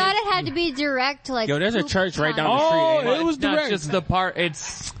 That- I thought it had to be direct, like. Yo, there's a poop church right down time. the street. Oh, ain't it was not direct. just the part.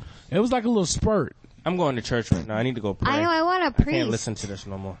 It's It was like a little spurt. I'm going to church right now. I need to go pray. I know, I want a I priest. can't listen to this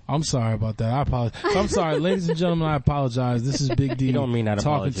no more. I'm sorry about that. I apologize. I'm sorry, ladies and gentlemen. I apologize. This is Big D You don't mean that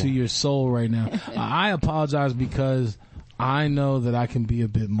talking apology. to your soul right now. I apologize because I know that I can be a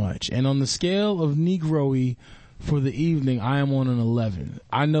bit much. And on the scale of Negro-y for the evening, I am on an 11.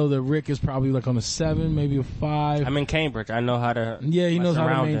 I know that Rick is probably like on a 7, maybe a 5. I'm in Cambridge. I know how to. Yeah, he my knows how to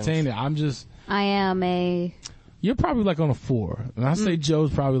surroundings. maintain it. I'm just, I am a. you're probably like on a 4. And I say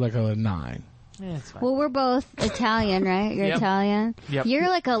Joe's probably like on a 9. it's fine. Well, we're both Italian, right? You're Yep. Italian. Yep. You're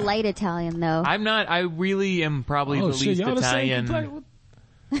like a light Italian, though. I'm not. I really am probably Oh the shit, least y'all the same Italian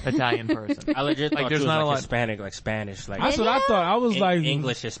Italian person. I legit Like, thought there's you was not a like lot- Hispanic, like Spanish, like That's what I thought. I was like,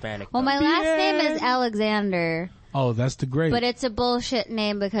 English Hispanic. Well, my last name is Alexander, oh, that's the great. but it's a bullshit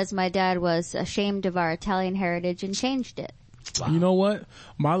name because my dad was ashamed of our Italian heritage and changed it. You know what?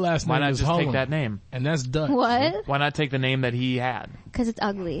 My last Why name not is just Hullum, take that name? and that's Dutch. What? Why not take the name that he had? Because it's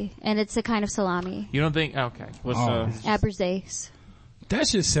ugly and it's a kind of salami. You don't think? Okay. What's Oh. Aberzace. That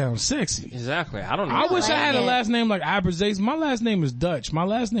shit sounds sexy. exactly? I don't know. I wish I like had a it. last name like Aberzace. My last name is Dutch. My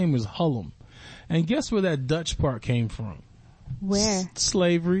last name is Hullum. And guess where that Dutch part came from? Where?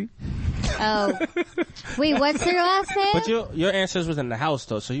 Slavery. Oh. Wait, what's your last name? But your ancestors was in the house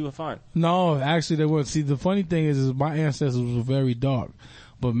though, so you were fine. No, actually they weren't. See, the funny thing is my ancestors were very dark.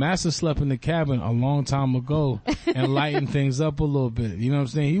 But Master slept in the cabin a long time ago and lightened things up a little bit. You know what I'm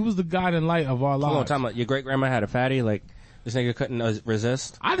saying? He was the God and light of our Hold on, lives. time out. Your great grandma had a fatty. Like this nigga couldn't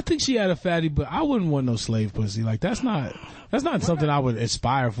resist. I think she had a fatty, but I wouldn't want no slave pussy. Like that's not something I would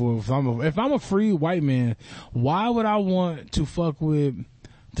aspire for. If I'm a free white man, why would I want to fuck with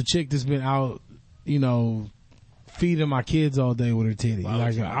the chick that's been out feeding my kids all day with her titty.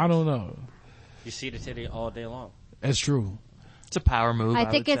 Like, I don't know. You see the titty all day long. That's true. It's a power move. I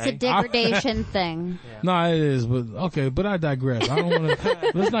think it's a degradation thing. No, it is, but I digress. I don't want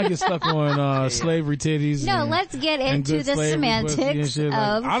to. Let's not get stuck on slavery titties. No, let's get into the semantics of.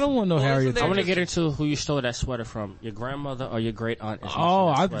 I don't want no Harriet. I want to get into who you stole that sweater from. Your grandmother or your great aunt?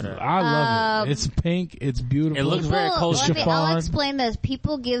 I love it. It's pink. It's beautiful. It looks very cozy. I'll explain this.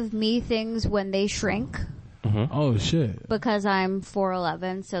 People give me things when they shrink. Mm-hmm. Oh shit! Because I'm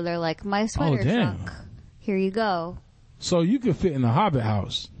 4'11", so they're like, my sweater shrunk. Here you go. So you could fit in the Hobbit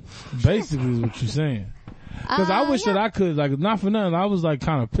house, basically is what you're saying. Because I wish that I could, like, not for nothing, I was like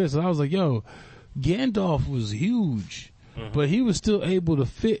kind of pissed. I was like, yo, Gandalf was huge, but he was still able to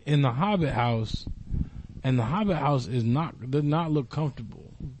fit in the Hobbit house, and the Hobbit house did not look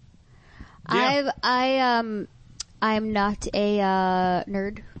comfortable. Yeah. I'm not a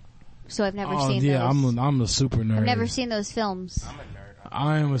nerd, so I've never seen those. Yeah, I'm a super nerd. I've never seen those films. I'm a nerd.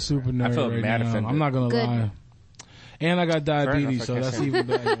 I am a super nerd. I feel right mad now. I'm not gonna lie. And I got diabetes, so that's even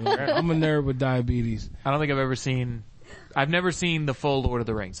better. I'm a nerd with diabetes. I don't think I've never seen the full Lord of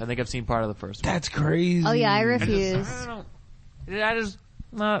the Rings. I think I've seen part of the first one. That's crazy. Oh yeah, I refuse. I don't know. That is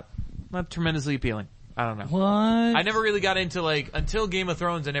not tremendously appealing. I don't know. What? I never really got into until Game of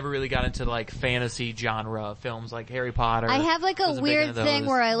Thrones, I never really got into fantasy genre films like Harry Potter. I have a weird thing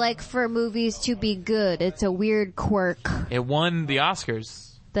where I like for movies to be good. It's a weird quirk. It won the Oscars.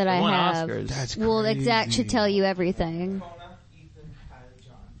 That I have. Oscars. That's crazy. Well, that should tell you everything.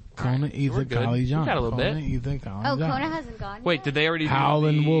 Kona, Ethan, Kylie John. Got a little bit. Ethan, Kylie Oh, John. Kona hasn't gone yet? Wait, did they already do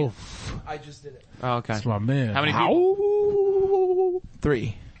Howlin' Wolf. I just did it. Oh, okay. That's my man. How many people?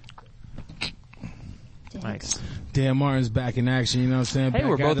 3. Nice. Dan Martin's back in action, you know what I'm saying? Hey,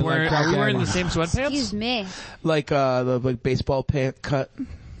 we're both wearing, are we wearing the same sweatpants? Excuse me. Like, the baseball pant cut.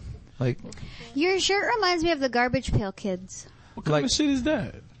 Like. Your shirt reminds me of the Garbage Pail Kids. What kind of shit is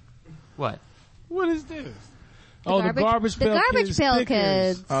that? What? What is this? The Garbage Pail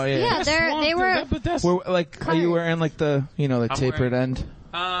Kids. Oh yeah. Yeah, they were. But that's are you wearing the tapered end?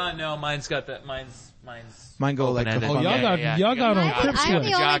 No, mine's got that. Mine's. Mine go like the y'all got on Crip sweat. I'm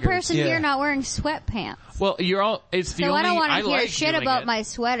the only person here not wearing sweatpants. Well, it's the so only. I don't want to hear like shit about my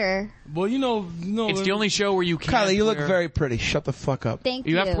sweater. Well, it's the only show where you can't. Kylie, you look very pretty. Shut the fuck up. Thank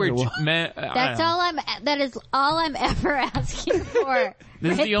you. You have to wear. That is all I'm ever asking for.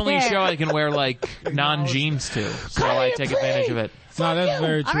 This is the only show I can wear non-jeans to, so I take advantage of it. No, that's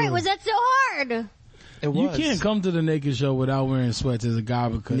very true. All right, was that so hard? You can't come to the Naked Show without wearing sweats as a guy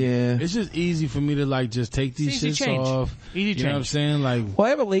because it's just easy for me to just take these shits off. Easy change. You know what I'm saying? Well, I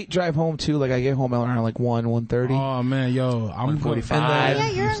have a late drive home too. I get home around 1:30. Oh man, yo, I'm 45. Yeah,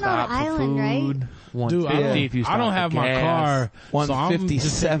 you're on Long Island, right? 150 if you stop. I don't have my car.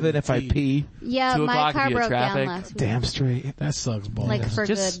 157 if I pee. Yeah, my car broke down last week. Damn straight. That sucks balls. For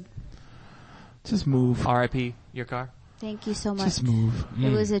good. Just move. R.I.P. your car. Thank you so much. Just move.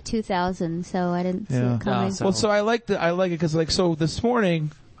 It was a 2000, so I didn't see it coming. Well, so I like it because so this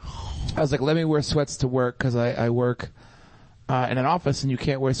morning I was like, let me wear sweats to work because I work in an office and you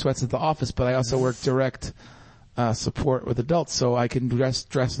can't wear sweats at the office, but I also work direct support with adults, so I can dress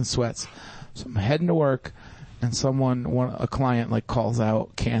in sweats. So I'm heading to work, and a client calls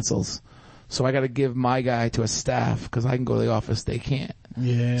out, cancels. So I got to give my guy to a staff because I can go to the office, they can't.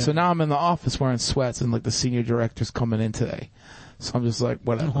 Yeah. So now I'm in the office wearing sweats, and the senior director's coming in today. So I'm just like,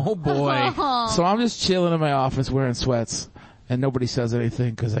 whatever. Oh boy. So I'm just chilling in my office wearing sweats, and nobody says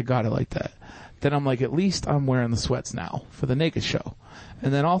anything because I got it like that. Then I'm like, at least I'm wearing the sweats now for the Naked Show.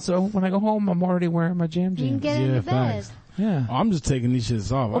 And then also, when I go home, I'm already wearing my jam jams. You can get into bed. Facts. Yeah. I'm just taking these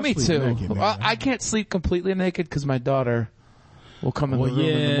shits off. Well, me too. Naked, I can't sleep completely naked because my daughter will come in the room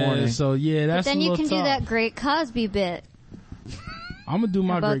in the morning. So that's but then you can tough. do that great Cosby bit. I'm gonna do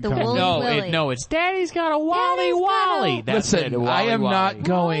my About great the Cosby. It's Daddy's got a Wally. That's Listen, I am not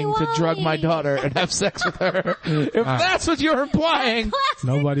going to drug my daughter and have sex with her. If that's what you're implying.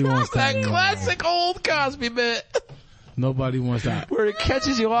 Nobody wants that. That classic old Cosby bit. Nobody wants that. Where it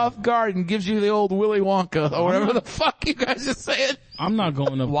catches you off guard and gives you the old Willy Wonka or whatever the fuck you guys are saying. I'm not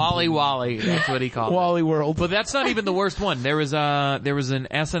going up. Wally. That's what he called Wally World. But that's not even the worst one. There was an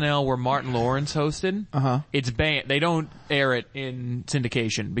SNL where Martin Lawrence hosted. It's banned. They don't air it in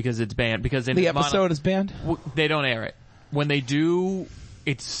syndication because it's banned. Because in the episode is banned? They don't air it. When they do,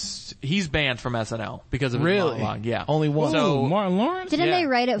 he's banned from SNL because of his monologue. Yeah. Only one. So Martin Lawrence? Didn't they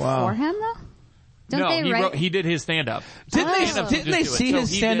write it for him though? He did his stand-up. Didn't they see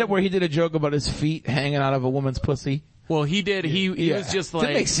his stand-up where he did a joke about his feet hanging out of a woman's pussy? Well, he did. He was just like.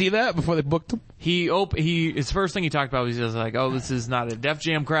 Didn't they see that before they booked him? His first thing he talked about was just like, oh, this is not a Def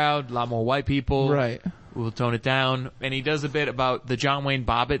Jam crowd, a lot more white people. Right. We'll tone it down. And he does a bit about the John Wayne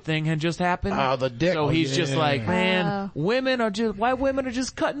Bobbitt thing had just happened. Oh, the dick. So he's just like, man, white women are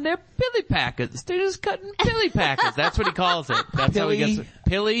just cutting their pilly packers. They're just cutting pilly packers. That's what he calls it. That's how he gets it.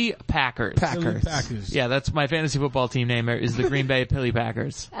 Pilly Packers. Pilly Packers. Yeah, that's my fantasy football team name is the Green Bay Pilly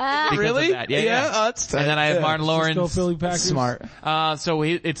Packers. Because Really? of that. Yeah. Oh, that's tight. And then I have Martin Lawrence. Cisco Philly Packers. Smart. So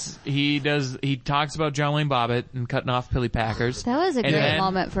he talks about John Wayne Bobbitt and cutting off Pilly Packers. That was a And great then-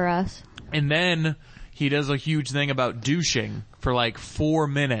 moment for us. And then he does a huge thing about douching for like 4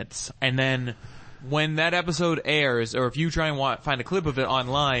 minutes. And then when that episode airs, or if you try and find a clip of it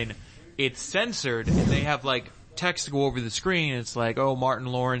online, it's censored and they have like text go over the screen. It's like, oh, Martin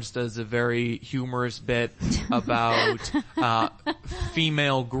Lawrence does a very humorous bit about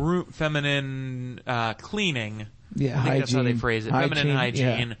feminine cleaning. Yeah, I think that's how they hygiene. phrase it. Hygiene, Feminine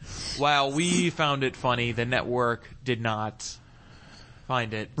hygiene. yeah. While we found it funny, the network did not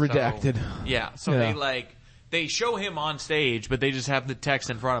find it. So- Redacted. So Yeah. they show him on stage, but they just have the text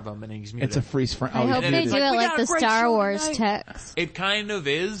in front of him and he's muted. It's a freeze frame. I hope and they it's do like, it we like got the a great Star show Wars tonight. text. It kind of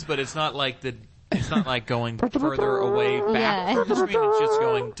is, but it's not like going further away back Yeah. from the screen. It's just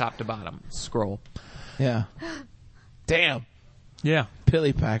going top to bottom. Scroll. Yeah. Damn. Yeah.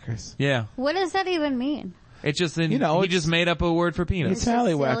 Pilly Packers. Yeah. What does that even mean? It's just, You know, he it's- just made up a word for penis.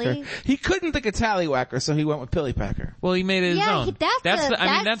 Tallywhacker. silly. He couldn't think of Tallywhacker, so he went with Pilly Packer. Well, he made it his Yeah, own.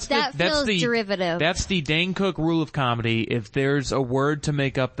 that feels derivative. That's the Dane Cook rule of comedy. If there's a word to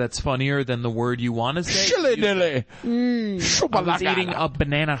make up that's funnier than the word you want to say, Shilly dilly. I was eating a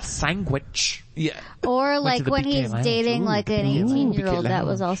banana sandwich. Yeah. Or to like the when BK he's Lounge. dating like an 18-year-old. BK That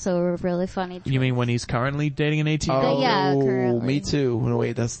was Lounge. also a really funny choice. You mean when he's currently dating an 18-year-old? Yeah, currently. Me too. No,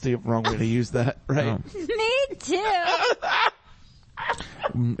 wait, that's the wrong way to use that, right? Oh. Me too.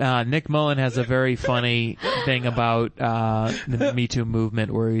 Nick Mullen has a very funny thing about the Me Too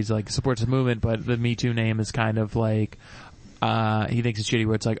movement where he's like supports the movement, but the Me Too name is kind of like he thinks it's shitty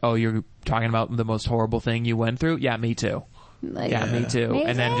where it's like, oh, you're talking about the most horrible thing you went through? Yeah, me too. Like, Yeah, me too. Me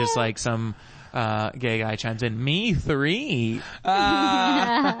And then too. just like some gay guy chimes in, me 3.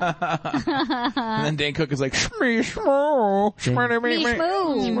 And then Dane Cook is like, shmee, shmoo, shmee, Me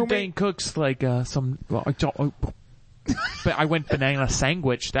schmoo. Dane Cook's like some. Well, but I went banana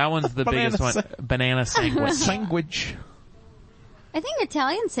sandwich. That one's the Banana biggest one. Banana sandwich. Sandwich. I think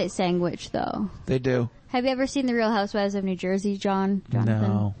Italians say sandwich though. They do. Have you ever seen The Real Housewives of New Jersey, Jonathan?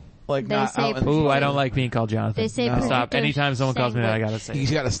 No. Like They not say out in the Ooh, I They- don't like being called Jonathan. They say No. Stop. prosciutto Anytime someone calls me that, I sandwich. gotta say. You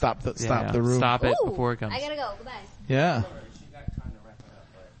it. gotta stop the Yeah, room. Stop it Ooh, before it comes. I gotta go. Goodbye. Yeah. She got time to wrap it up,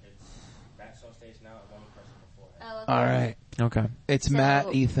 but it's back on stage now at one person before. Oh, okay. All right. Okay. It's So-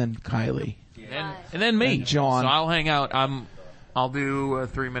 Matt, Ethan, Kylie. And then me. And John. So I'll hang out. I'll do a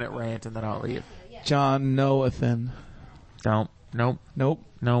 3-minute rant and then I'll leave. John Noathan. Don't. Nope. Nope.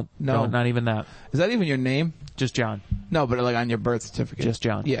 Nope. No. Don't, not even that. Is that even your name? Just John. No, but like on your birth certificate. Just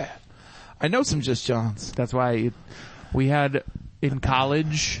John. Yeah. I know some Just Johns. That's why we had in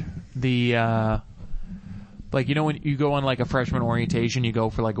college like, you know, when you go on like a freshman orientation, you go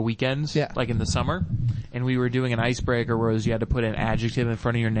for like a weekends, Yeah. like in the summer, and we were doing an icebreaker where you had to put an adjective in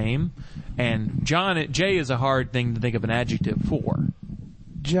front of your name, and Jay is a hard thing to think of an adjective for.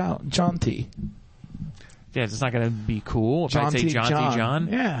 John T. Yeah, it's not going to be cool if I say John T. John.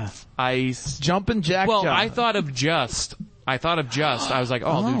 Yeah. Ice. Jumpin' Jack Well, John. I thought of just. I was like, oh,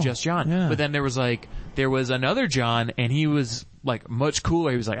 I'll do Just John. yeah. But then there was another John, and he was like much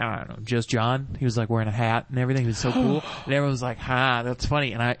cooler. He was like, I don't know, Just John. He was like wearing a hat and everything. He was so cool. And everyone was like, that's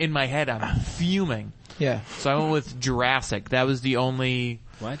funny. And in my head, I'm fuming. Yeah. So I went with Jurassic. That was the only.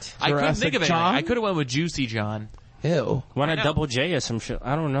 What? I couldn't think of Jurassic anything. John? I could have went with Juicy John. Ew. Want I a know. double J or some shit?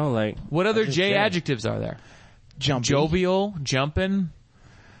 I don't know, like. What other just J J. adjectives are there? Jumpy. Jovial, jumpin'.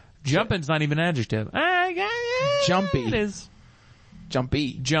 Jumpin's not even an adjective. Jumpy. It is.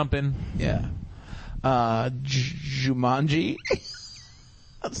 Jumpy. Jumpin'. Yeah. Jumanji.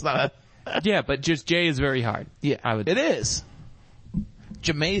 That's not a... Yeah, but just J is very hard. Yeah. I would. It is.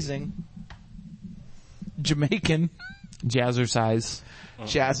 Jamazing. Jamaican. Jazzercise.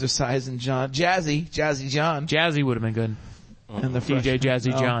 Jazzercise and John. Jazzy John. Jazzy would have been good. And the DJ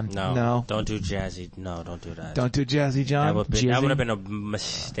Jazzy No. John. No. No. Don't do Jazzy. No, don't do that. Don't do Jazzy John. That would Jizzy. have been a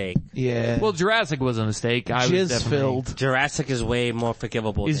mistake. Yeah. Well, Jurassic was a mistake. I was Jizz definitely. filled. Jurassic is way more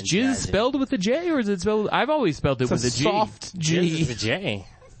forgivable Is than Jizz Jazzy. spelled with a J or is it spelled? I've always spelled it It's with a a G. soft Jizz G. is a J.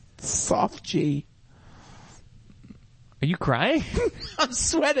 Soft G. Are you crying? I'm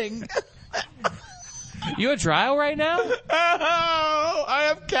sweating. You at trial right now? Oh, I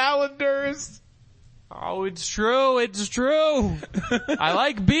have calendars. Oh, it's true. It's true. I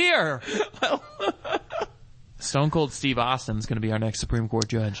like beer. Stone Cold Steve Austin's going to be our next Supreme Court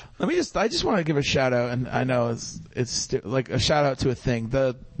judge. I just want to give a shout out, and I know it's like a shout out to a thing.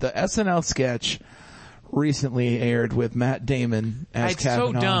 The SNL sketch recently aired with Matt Damon as Kavanaugh.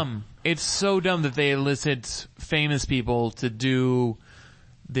 It's so dumb. It's so dumb that they elicit famous people to do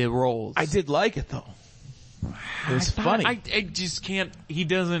the roles. I did like it though. It was funny. I just can't.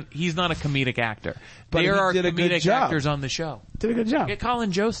 He's not a comedic actor. But there he are did a good comedic job. actors on the show. Did a good job. Get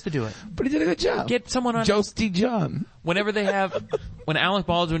Colin Jost to do it. But he did a good job. Get someone on. Joesty John. Whenever they have, when Alec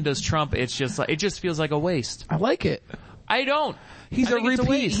Baldwin does Trump, it just feels like a waste. I like it. I don't. He's I think it's a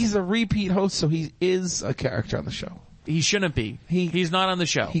waste. He's a repeat host, so he is a character on the show. He shouldn't be. He's not on the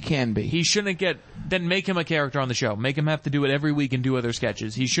show. He can be. He shouldn't then make him a character on the show. Make him have to do it every week and do other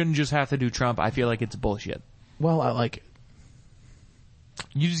sketches. He shouldn't just have to do Trump. I feel like it's bullshit. Well, I like it.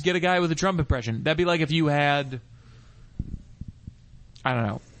 You just get a guy with a Trump impression. That'd be like if you had, I don't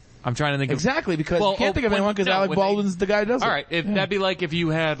know. I'm trying to think exactly because you can't think of anyone because Alec Baldwin's the guy who does it. All right, that'd be like if you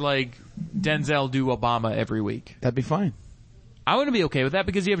had like Denzel do Obama every week. That'd be fine. I wouldn't be okay with that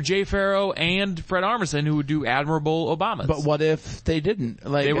because you have Jay Farrow and Fred Armisen who would do admirable Obamas. But what if they didn't?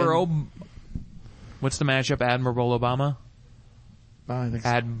 Like they were. What's the matchup? Admirable Obama. I think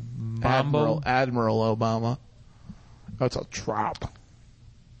Admiral Obama. Oh, it's a Trump.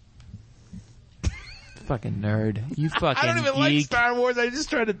 Fucking nerd. You fucking I don't even geek. like Star Wars. I just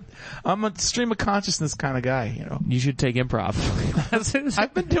try to. I'm a stream of consciousness kind of guy, you know. You should take improv.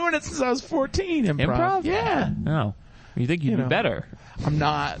 I've been doing it since I was 14. Improv? Yeah. Oh. You think you'd be better. I'm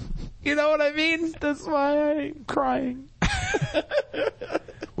not. You know what I mean? That's why I'm crying.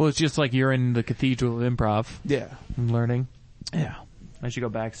 Well, it's just like you're in the cathedral of improv. Yeah. I'm learning. Yeah. I should go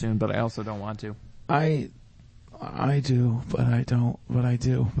back soon, but I also don't want to. I do, but I don't, but I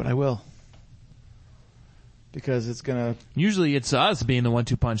do, but I will. Because it's gonna... Usually it's us being the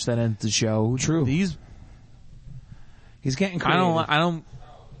 1-2 punch that ends the show. True. He's getting creative. I don't...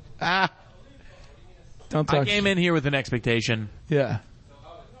 Don't touch. I came in here with an expectation. Yeah.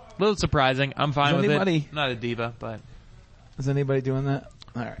 A little surprising. I'm fine with it. I'm not a diva, but... Is anybody doing that?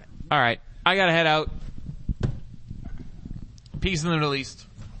 Alright. Alright. I gotta head out. Peace in the Middle East.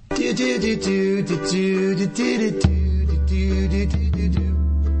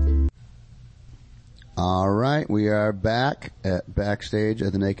 All right, we are back at Backstage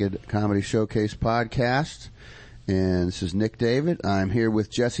at the Naked Comedy Showcase podcast. And this is Nick David. I'm here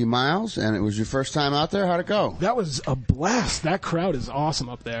with Jesse Miles, and it was your first time out there. How'd it go? That was a blast. That crowd is awesome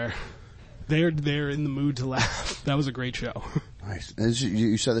up there. They're in the mood to laugh. That was a great show. Nice.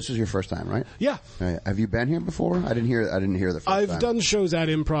 You said this is your first time, right? Yeah. Have you been here before? I didn't hear the first time. I've done shows at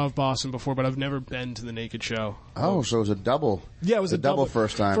Improv Boston before, but I've never been to the Naked Show. Oh, so it was a double. Yeah, it was a double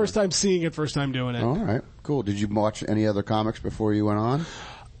first time. First time seeing it, first time doing it. All right, cool. Did you watch any other comics before you went on?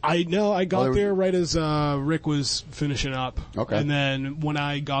 I got there right as Rick was finishing up. Okay. And then when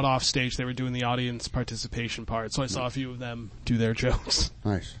I got off stage, they were doing the audience participation part, so I saw a few of them do their jokes.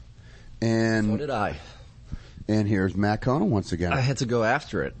 Nice. And So did I. And here's Matt Conan once again. I had to go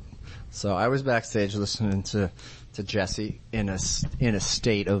after it. So I was backstage listening to Jesse in a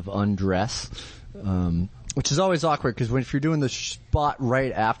state of undress, which is always awkward because if you're doing the spot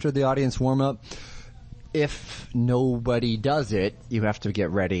right after the audience warm up, if nobody does it, you have to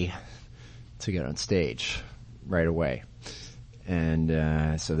get ready to get on stage right away.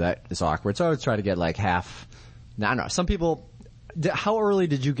 And so that is awkward. So I would try to get like half. No, some people. How early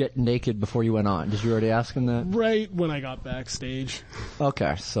did you get naked before you went on? Did you already ask him that? Right when I got backstage.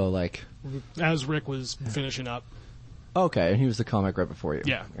 Okay, so like... As Rick was finishing up. Okay, and he was the comic right before you.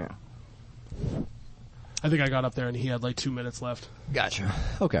 Yeah. I think I got up there and he had like 2 minutes left. Gotcha.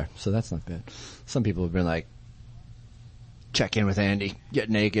 Okay, so that's not bad. Some people have been like, check in with Andy, get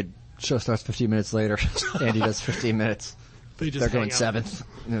naked, show starts 15 minutes later, Andy does 15 minutes. They're going 7th.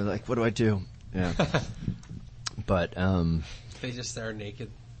 And they're like, what do I do? Yeah. But, They just stare naked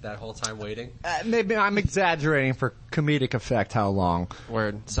that whole time waiting? Maybe I'm exaggerating for comedic effect how long.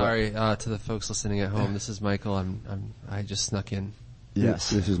 Word. Sorry, to the folks listening at home. This is Michael. I just snuck in. Yes.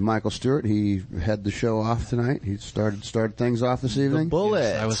 This is Michael Stewart. He had the show off tonight. He started things off this evening. The Bullet.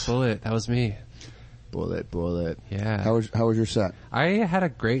 Yes, I was Bullet. That was me. Bullet. Yeah. How was your set? I had a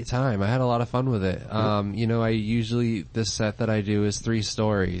great time. I had a lot of fun with it. I usually, the set that I do is 3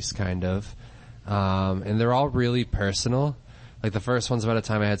 stories, kind of. And they're all really personal. Like the first one's about a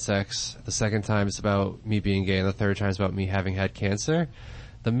time I had sex, the second time is about me being gay, and the third time is about me having had cancer.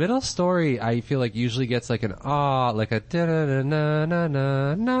 The middle story, I feel like usually gets like an like a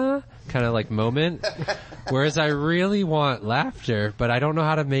da-da-da-na-na-na-na, kind of like moment. Whereas I really want laughter, but I don't know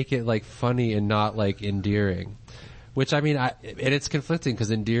how to make it like funny and not like endearing. Which I mean, and it's conflicting because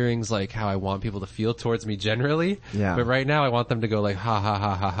endearing's like how I want people to feel towards me generally. Yeah. But right now I want them to go like ha ha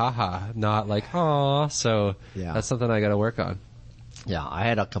ha ha ha ha, not like aw. So that's something I got to work on. Yeah, I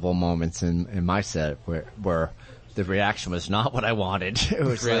had a couple moments in my set where the reaction was not what I wanted. It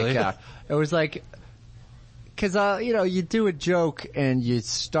was really? like, cause, you do a joke and you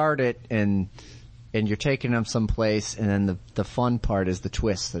start it and you're taking them someplace and then the fun part is the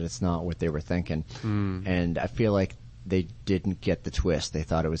twist that it's not what they were thinking. And I feel like they didn't get the twist. They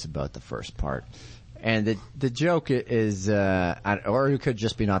thought it was about the first part. And the joke is, or it could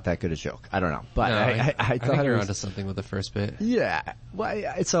just be not that good a joke. I don't know. But no, I thought think you're was, onto something with the first bit. Yeah.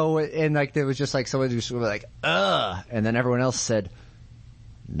 Well, so, and like, there was just like someone who was like, and then everyone else said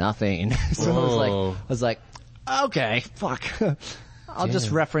nothing. So I was like, okay, fuck. I'll just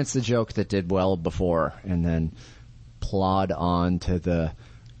reference the joke that did well before and then plod on to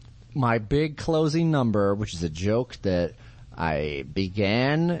my big closing number, which is a joke that I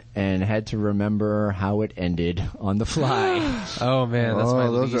began and had to remember how it ended on the fly. Oh man, that's my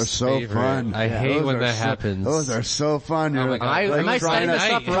those least are so favorite. fun. I hate when that happens. Those are so fun. Oh my God. Am I setting this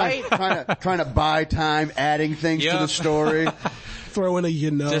up right? trying to buy time, adding things to the story. Throw in a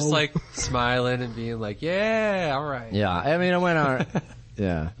just like smiling and being like, yeah, all right. Yeah, I mean, I went on.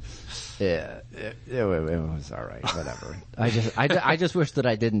 Yeah. It was all right. Whatever. I just wish that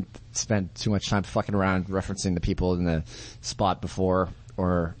I didn't spend too much time fucking around referencing the people in the spot before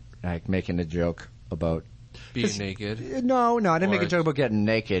or like making a joke about being naked. No, I didn't make a joke about getting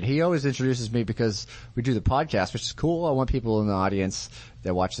naked. He always introduces me because we do the podcast, which is cool. I want people in the audience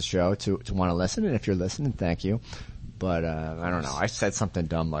that watch the show to want to listen, and if you're listening, thank you. But I don't know. I said something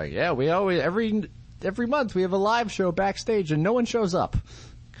dumb like, "Yeah, we always every month we have a live show backstage, and no one shows up."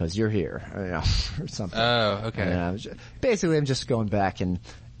 Because you're here, or something. Oh, okay. And basically, I'm just going back and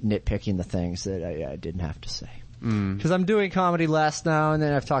nitpicking the things that I didn't have to say. Because I'm doing comedy less now, and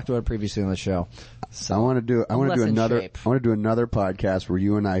then I've talked about it previously on the show. So I want to do another podcast where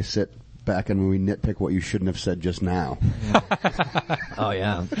you and I sit back and we nitpick what you shouldn't have said just now. Oh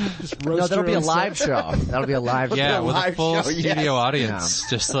yeah. No, that'll be a live show. That'll be a live show. Yeah, with a full studio yes. audience. Yeah.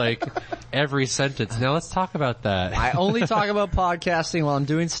 Just like every sentence. Now let's talk about that. I only talk about podcasting while I'm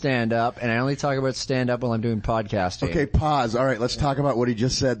doing stand-up, and I only talk about stand-up while I'm doing podcasting. Okay, pause. All right, let's talk about what he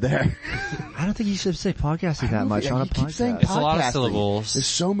just said there. I don't think you should say podcasting that much on a podcast. It's a lot of syllables. There's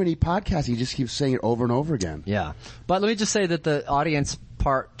so many podcasts. You just keep saying it over and over again. Yeah. But let me just say that the audience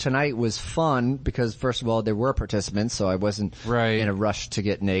part tonight was fun because, first of all, there were participants, so I wasn't in a rush to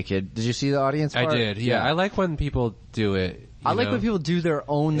get naked. Did you see the audience part? I did, yeah. I like when people do it. I like when people do their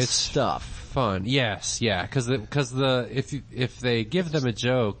own stuff. Fun. Yes, yeah. Because if they give them a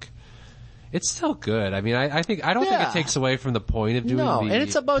joke, it's still good. I mean, I don't think it takes away from the point of doing and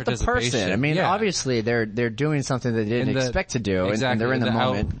it's about the person. I mean, obviously they're doing something they didn't expect to do, exactly, and they're in the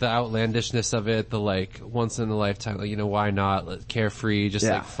moment. The outlandishness of it, the like once in a lifetime, like, why not? Carefree, just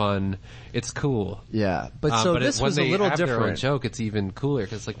like fun. It's cool. Yeah, but this was a little different. Their own joke, it's even cooler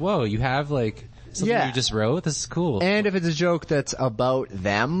because like, whoa, you have like something you just wrote. This is cool. And if it's a joke that's about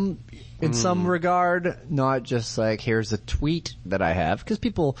them in some regard, not just like, here's a tweet that I have. Because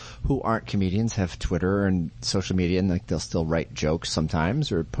people who aren't comedians have Twitter and social media, and like they'll still write jokes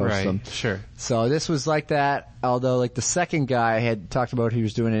sometimes or post them. Sure. So this was like that, although like the second guy had talked about he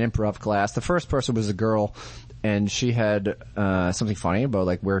was doing an improv class. The first person was a girl, and she had something funny about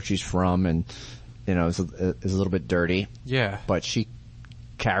like where she's from, and it was a little bit dirty. Yeah. But she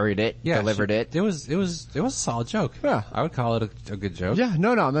carried it, delivered it. It was a solid joke. Yeah. I would call it a good joke. Yeah,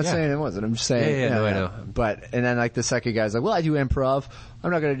 no, I'm not saying it wasn't. I'm just saying. I know. But, and then like the second guy's like, well, I do improv.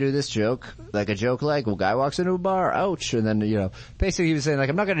 I'm not gonna do this joke. Like a joke like, well, guy walks into a bar, ouch. And then, basically he was saying like,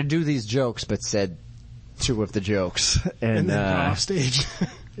 I'm not gonna do these jokes, but said two of the jokes. And then got off stage.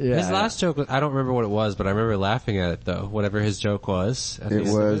 Yeah. His last joke, I don't remember what it was, but I remember laughing at it though, whatever his joke was.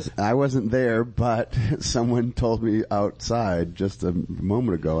 I wasn't there, but someone told me outside just a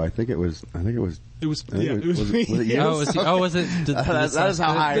moment ago. I think it was me. Was it you? That is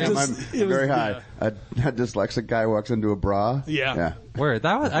how high I am. I'm very high. A dyslexic guy walks into a bra. Yeah. Word.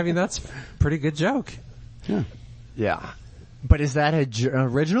 That's a pretty good joke. Yeah. Yeah. But is that an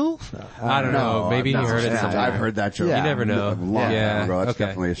original? I don't know. Maybe he heard it somewhere. I've heard that joke. You never know. A long time ago. That's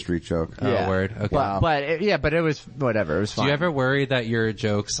definitely a street joke. Oh, word. Okay. But it was whatever. It was fine. Do you ever worry that your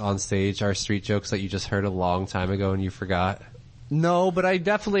jokes on stage are street jokes that you just heard a long time ago and you forgot? No, but I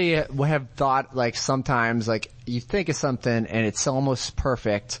definitely have thought like sometimes like you think of something and it's almost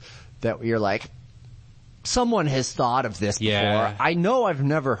perfect that you're like, someone has thought of this before. Yeah. I know I've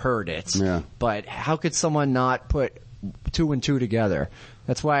never heard it, but how could someone not put 2 and 2 together?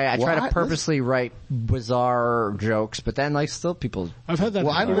 That's why I try to purposely write bizarre jokes, but then like still people. I've had that.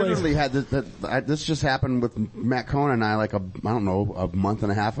 Well, I literally had this just happened with Matt Cohn and I like a month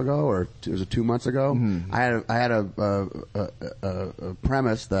and a half ago, or was it 2 months ago? Mm-hmm. I had a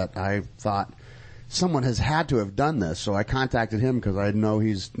premise that I thought someone has had to have done this, so I contacted him because I know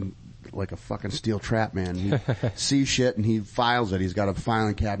he's like a fucking steel trap man. He sees shit and he files it. He's got a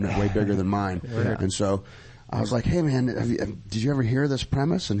filing cabinet way bigger than mine, and so. I was like, "Hey man, did you ever hear this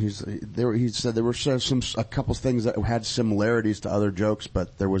premise?" And he said there were a couple things that had similarities to other jokes,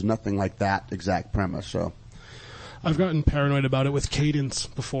 but there was nothing like that exact premise. So, I've gotten paranoid about it with cadence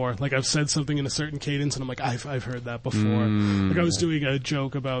before. Like I've said something in a certain cadence, and I'm like, I've heard that before. Like I was doing a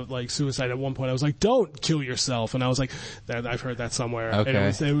joke about like suicide at one point. I was like, "Don't kill yourself," and I was like, "I've heard that somewhere." Okay.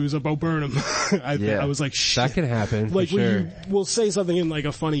 And it was about Burnham. I was like, "Shit." That can happen. Like for when sure. you will say something in like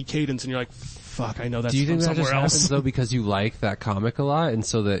a funny cadence, and you're like, "Fuck, I know that's Do you think from that just somewhere else." happens though because you like that comic a lot, and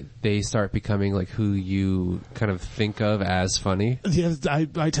so that they start becoming like who you kind of think of as funny? Yeah,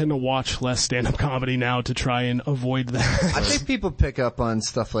 I tend to watch less stand-up comedy now to try and avoid that. I think people pick up on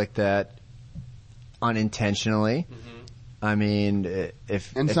stuff like that unintentionally. I mean,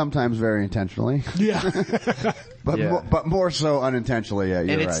 if sometimes very intentionally. Yeah. but more so unintentionally. Yeah,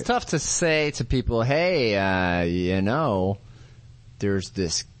 you're and it's right. tough to say to people, "Hey, there's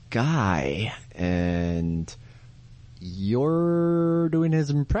this guy and you're doing his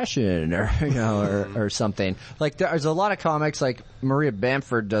impression," or or something. Like there's a lot of comics like Maria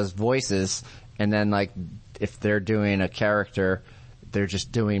Bamford does voices, and then like if they're doing a character, they're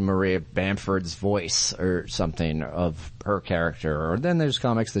just doing Maria Bamford's voice or something of her character. Or then there's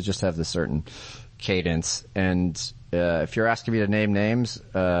comics that just have this certain cadence. And if you're asking me to name names,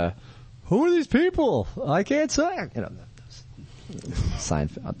 who are these people? I can't say.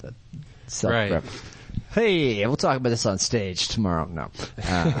 Seinfeld. Right. Hey, we'll talk about this on stage tomorrow. No.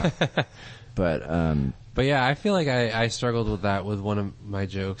 But yeah, I feel like I struggled with that with one of my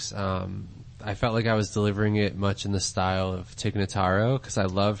jokes. I felt like I was delivering it much in the style of Tig Notaro because I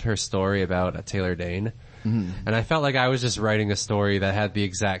loved her story about Taylor Dayne. Mm-hmm. And I felt like I was just writing a story that had the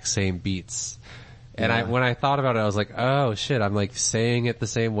exact same beats. And when I thought about it, I was like, oh shit, I'm like saying it the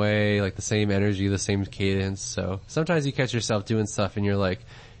same way, like the same energy, the same cadence. So sometimes you catch yourself doing stuff and you're like,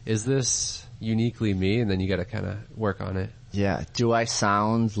 is this uniquely me? And then you gotta kind of work on it. Yeah. Do I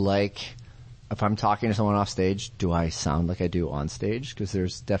sound like, if I'm talking to someone off stage, do I sound like I do on stage? Because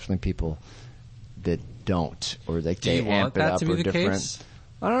there's definitely people that don't, or like do they you want amp it that up to be or the different. case?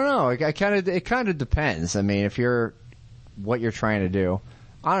 I don't know. It kind of depends. I mean, if you're what you're trying to do,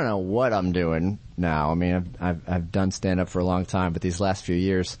 I don't know what I'm doing now. I mean, I've done stand up for a long time, but these last few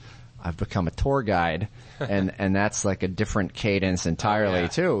years, I've become a tour guide, and that's like a different cadence entirely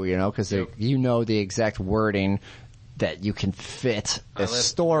too. Because you know the exact wording that you can fit a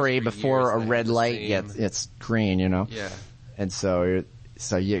story before a red light gets green. Yeah, and so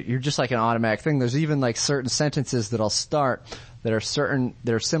you're just like an automatic thing. There's even like certain sentences that I'll start that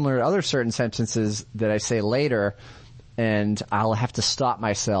are similar to other certain sentences that I say later, and I'll have to stop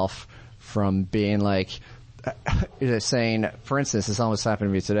myself from being like, saying, for instance, this almost happened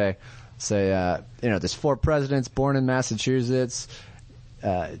to me today. Say, there's 4 presidents born in Massachusetts,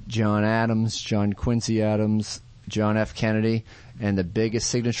 John Adams, John Quincy Adams, John F. Kennedy, and the biggest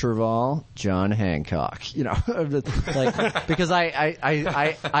signature of all, John Hancock. Like, because I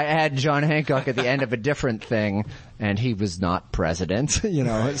had John Hancock at the end of a different thing, and he was not president,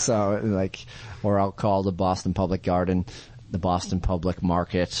 so like, or I'll call the Boston Public Garden the Boston Public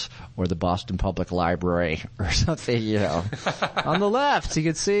Market or the Boston Public Library or something, On the left, you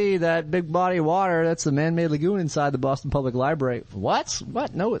can see that big body of water. That's the man-made lagoon inside the Boston Public Library. What?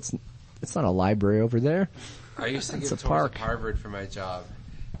 No, it's not a library over there. I used to give tours at Harvard for my job,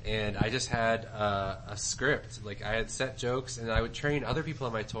 and I just had a script. Like, I had set jokes, and I would train other people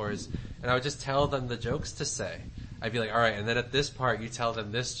on my tours, and I would just tell them the jokes to say. I'd be like, all right, and then at this part, you tell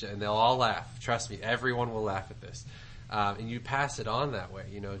them this, and they'll all laugh. Trust me, everyone will laugh at this. And you pass it on that way,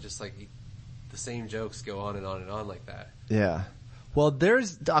 just like the same jokes go on and on and on like that. Yeah. Well,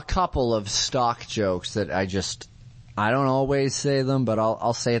 there's a couple of stock jokes that I don't always say them, but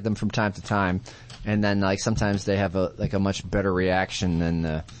I'll say them from time to time. And then like sometimes they have a much better reaction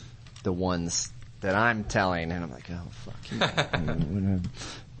than the ones that I'm telling. And I'm like, oh fuck you.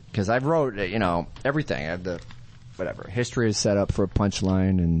 Cause I wrote, everything. I have whatever. History is set up for a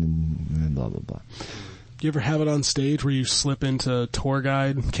punchline and blah, blah, blah. You ever have it on stage where you slip into tour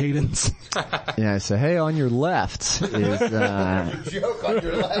guide cadence? Yeah, I say, hey, on your left is, Joke on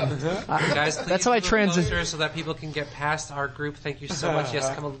your left. Guys, please that's how I move transit. closer so that people can get past our group. Thank you so much. Yes,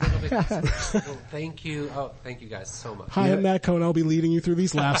 come a little bit closer. Thank you. Oh, thank you guys so much. Hi, I'm Matt Cohn. I'll be leading you through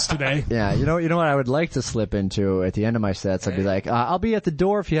these laughs today. Yeah, you know what I would like to slip into at the end of my sets? I'd be like, I'll be at the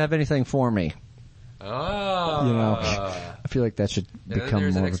door if you have anything for me. Oh. You know, I feel like that should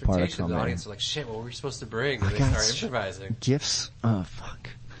become more of a part of comedy. The audience are like, shit, what were we supposed to bring? And they start improvising. Gifts? Oh, fuck.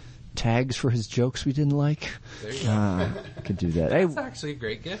 Tags for his jokes we didn't like? There you go. Could do that. That's actually a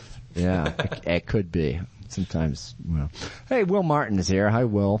great gift. Yeah, it could be. Sometimes, well. Hey, Will Martin is here. Hi,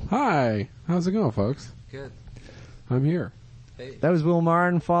 Will. Hi. How's it going, folks? Good. I'm here. Hey. That was Will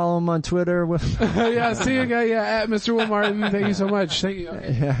Martin. Follow him on Twitter. Yeah, see you guys. Yeah, at Mr. Will Martin. Thank you so much. Thank you.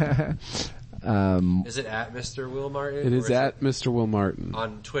 Is it at Mr. Will Martin? It is at Mr. Will Martin.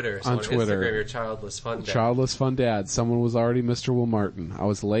 On Twitter. So on Twitter. Instagram, you're Childless Fun Dad. Childless Fun Dad. Someone was already Mr. Will Martin. I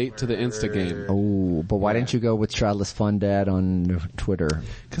was late to the Insta game. Oh, but why didn't you go with Childless Fun Dad on Twitter?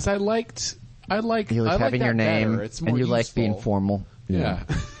 Because I like you like having your name, it's more and you useful. like being formal. Yeah.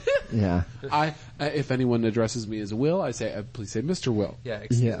 Yeah. If anyone addresses me as Will, I say, please say Mr. Will. Yeah,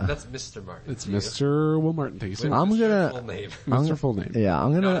 that's Mr. Martin. It's Mr. Will Martin. Thank you so much. I'm gonna full name. Mr. Full name. Yeah,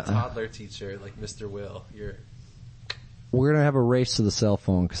 I'm gonna. Not a toddler teacher like Mr. Will. We're gonna have a race to the cell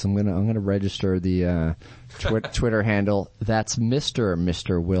phone because I'm gonna register the Twitter handle. That's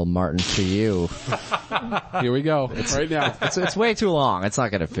Mr. Will Martin to you. Here we go. Right now. It's way too long. It's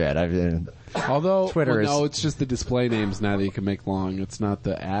not gonna fit. Although Twitter is. No, it's just the display names now that you can make long. It's not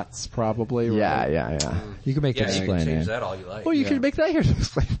the ats probably. Right? Yeah. You can make the display you can name. change that all you like. Well, you can make that your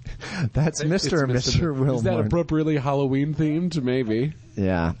display. That's Mr. Will Is that Martin. appropriately Halloween themed? Maybe.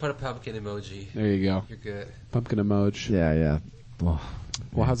 Yeah. Put a pumpkin emoji. There you go. You're good. Pumpkin emoji. Yeah. Well,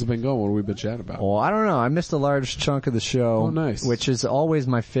 how's it been going? What have we been chatting about? Well, I don't know. I missed a large chunk of the show. Oh, nice. Which is always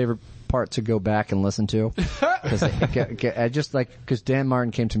my favorite part to go back and listen to. I just because Dan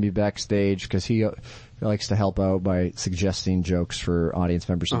Martin came to me backstage because he likes to help out by suggesting jokes for audience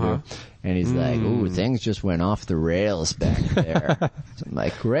members to do. And he's like, ooh, things just went off the rails back there. So I'm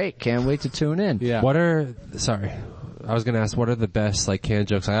like, great. Can't wait to tune in. Yeah. I was going to ask, what are the best, canned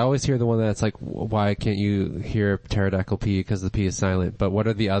jokes? I always hear the one that's like, why can't you hear pterodactyl pee because the P is silent? But what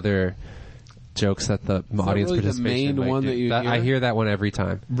are the other jokes that the audience really participation the main might one do? that you hear? I hear that one every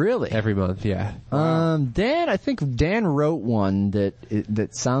time. Really? Every month, yeah. I think Dan wrote one that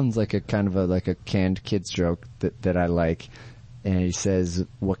sounds like a kind of like a canned kids joke that I like. And he says,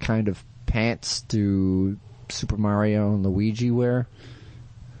 what kind of pants do Super Mario and Luigi wear?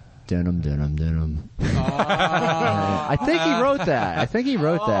 Denim. I think he wrote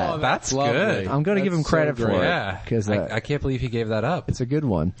that. That's lovely. good. I'm going to give him credit for it. Yeah. Because I can't believe he gave that up. it's a good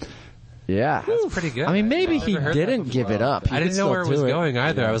one. Yeah. That's pretty good. I mean, maybe I've he never heard didn't that give it up. He I didn't could know where it still was do going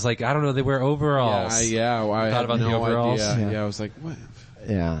either. I was like, I don't know, they wear overalls. Yeah, I Thought had about the no overalls. idea. Yeah. Yeah, I was like, what?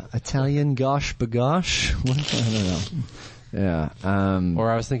 Yeah. Italian gosh bagosh? I don't know. Yeah.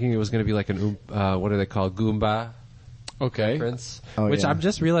 Or I was thinking it was going to be like what are they called? Goomba. Okay. Reference. Oh, Which yeah. I'm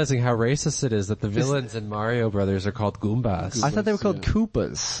just realizing how racist it is that the villains in Mario Brothers are called Goombas. I thought they were called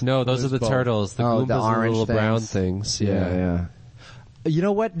Koopas. No, those are the both. turtles. The Oh, Goombas the are the orange little brown things. things. Yeah. You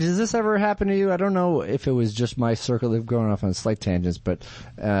know what? Does this ever happen to you? I don't know if it was just my circle of going off on slight tangents, but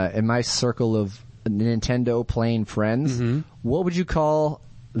in my circle of Nintendo playing friends, what would you call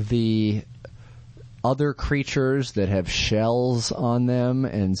the other creatures that have shells on them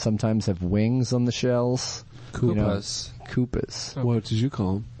and sometimes have wings on the shells? Koopas. Koopas. What did you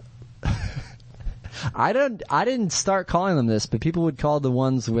call them? I didn't start calling them this, but people would call the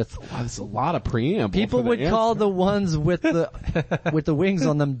ones with. Wow, there's a lot of preamble. People would call the ones with the wings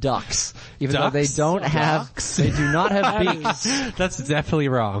on them ducks, even though they don't have. They do not have beaks. That's definitely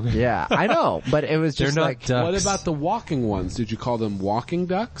wrong. Yeah, I know, but it was just They're not like. ducks. What about the walking ones? Did you call them walking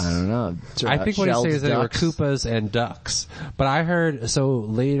ducks? I don't know. I think what he Shelled says is they were ducks. Koopas and ducks. But I heard, so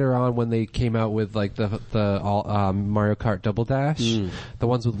later on when they came out with like the Mario Kart Double Dash, the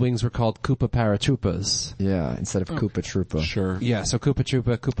ones with wings were called Koopa Paratroopas. Yeah, instead of Koopa Troopa. Sure. Yeah, so Koopa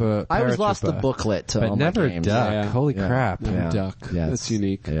Troopa, Koopa I always lost the Paratroopa. booklet to But all my never games. duck. Yeah. Holy Yeah. crap. Yeah. Duck. Yeah, That's it's-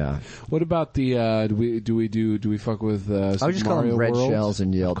 unique. Yeah. What about the, do we fuck with, I Super would just call Mario them red World? shells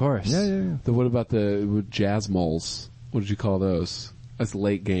and yelp. Of course. Yeah. What about the jazz moles? What did you call those? That's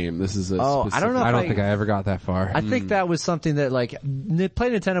late game. This is a I don't know if I don't think I ever got that far. I think that was something that like Play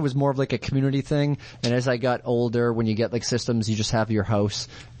Nintendo was more of like a community thing, and as I got older, when you get like systems, you just have your house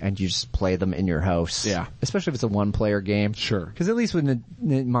and you just play them in your house. Yeah. Especially if it's a one-player game. Sure. Because at least with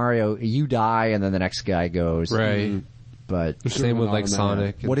Mario, you die and then the next guy goes. Right. But Same with like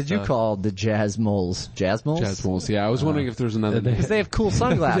Sonic. what did you call the Jazz Moles? Jazz Moles? Jazz Moles. Yeah, I was wondering if there's another name. Because they have cool They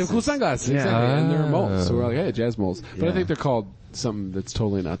sunglasses. have cool sunglasses, Yeah. exactly, and they're moles. So we're like, hey, Jazz Moles. But I Yeah. think they're called something that's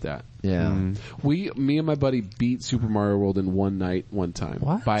totally not that. Yeah. Me and my buddy beat Super Mario World in one night, one time.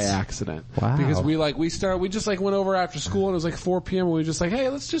 What? By accident. Wow. Because we just like went over after school and it was like 4 p.m. and we were just like, hey,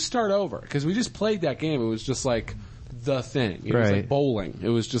 let's just start over. Because we just played that game. It was just like the thing. It was Right. like bowling. It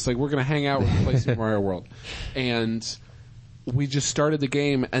was just like, we're gonna hang out and play Super Mario World. And we just started the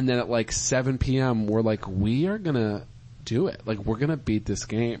game and then at like 7 p.m. we're like, we are gonna do it. Like, we're gonna beat this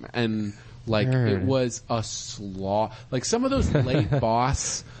game. And like, it was a slog. Like, some of those late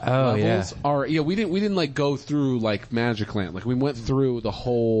boss levels are, we didn't like go through like Magic Land. Like, we went through the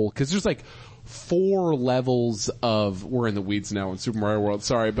whole, cause there's like 4 levels of, we're in the weeds now in Super Mario World,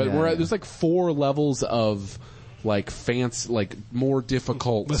 sorry, but there's like 4 levels of like fancy, like more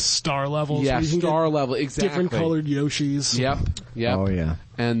difficult. The star levels. Yeah, where you can star get level, exactly. Different colored Yoshis. Yep. Oh yeah.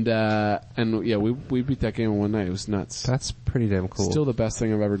 And yeah, we beat that game in one night. It was nuts. That's pretty damn cool. Still the best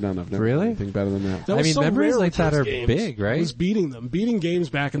thing I've ever done. I've never Really? done anything better than that. That was so memories rare like with that those are games. big, right? I was beating them. Beating games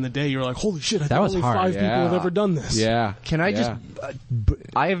back in the day, you were like, holy shit, I That think was only hard. 5 people have ever done this. Yeah. Can I just?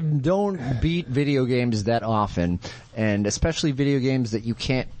 I don't beat video games that often, and especially video games that you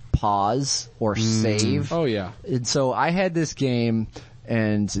can't pause or save. Oh yeah. And so I had this game,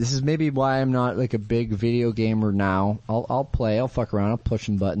 and this is maybe why I'm not like a big video gamer now. I'll play, I'll fuck around, I'll push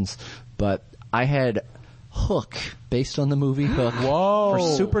some buttons, but I had Hook, based on the movie Hook, for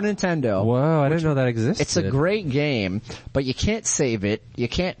Super Nintendo. Whoa, I didn't know that existed. It's a great game, but you can't save it, you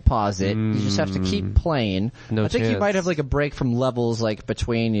can't pause it, you just have to keep playing. No I think you chance. might have like a break from levels like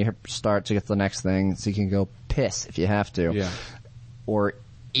between you start to get to the next thing, so you can go piss if you have to. Yeah. Or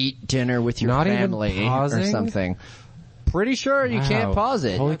eat dinner with your Not even family or pausing? something. Pretty sure you can't pause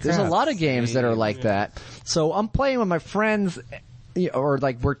it. Holy There's a crap. lot of games that are like that. So I'm playing with my friends, or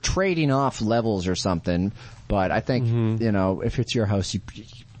like we're trading off levels or something. But I think if it's your house, you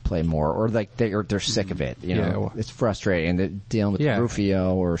play more, or like they're sick of it. You know, it's frustrating. They're dealing with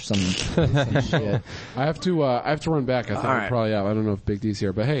Rufio or some shit. I have to run back. I think All I'm right. probably out. I don't know if Big D's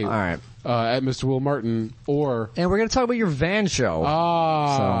here, but hey, All right. At Mr. Will Martin or And we're gonna talk about your van show. So,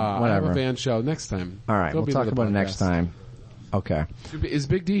 I have whatever. a van show next time. All right, There'll we'll be talk another about it podcast. next time. Okay. Is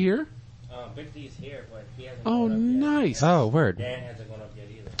Big D here? Big D's here, but he hasn't Oh, gone up yet. nice. Oh, word. Dan hasn't gone up yet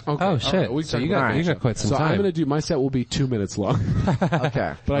either. Okay. Oh, shit. All right, we can So talk you about got- the you van got quite show. some So I'm time. going to do, my set will be 2 minutes long.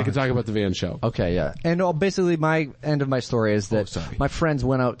 Okay. But I can talk about the van show. Okay, yeah. And basically my end of my story is that my friends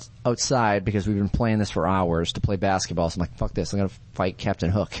went outside because we've been playing this for hours to play basketball. So I'm like, fuck this. I'm going to fight Captain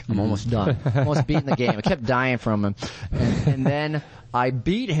Hook. I'm almost done. Almost beating the game. I kept dying from him. And then I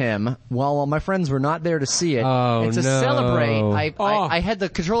beat him while my friends were not there to see it. Oh, and to no. celebrate, I had the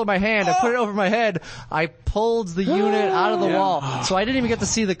controller in my hand. I put it over my head. I pulled the unit out of the wall. So I didn't even get to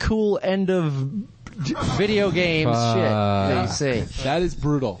see the cool end of video games shit that you see. That is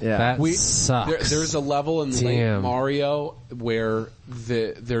brutal. Yeah. That sucks. There's a level in late Damn. Mario where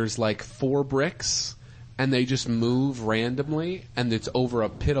there's like 4 bricks and they just move randomly and it's over a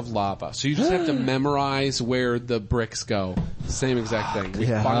pit of lava. So you just have to memorize where the bricks go. Same exact thing. We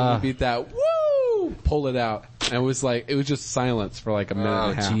finally beat that. Woo! Pull it out. And it was just silence for like a minute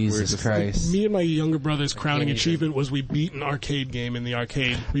and a half. We were Jesus just Christ. Me and my younger brother's crowning achievement was we beat an arcade game in the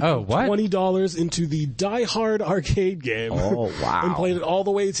arcade. We put what? $20 into the Die Hard arcade game. Oh, wow. And played it all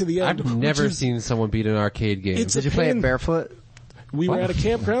the way to the end. I've never seen someone beat an arcade game. It's Did a you play it pain. barefoot? We were at a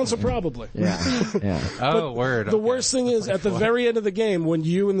campground, so probably. Yeah. Oh, word. The worst thing is, at the very end of the game, when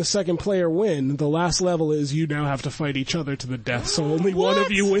you and the second player win, the last level is you now have to fight each other to the death, so only one of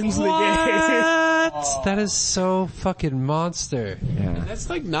you wins the game. That is so fucking monster. That's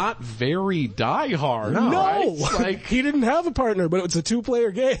like not very Die Hard. No! Right? Like, he didn't have a partner, but it's a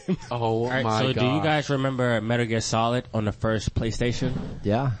 2-player game. Oh Alright, my so god. do you guys remember Metal Gear Solid on the first PlayStation?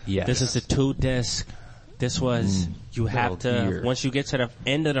 Yeah. Yes. This is the 2-disc. This was, you have Metal to, Gear. once you get to the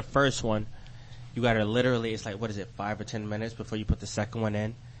end of the first one, you gotta literally, it's like, 5 or 10 minutes before you put the second one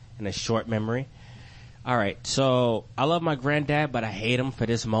in a short memory. Alright, so, I love my granddad, but I hate him for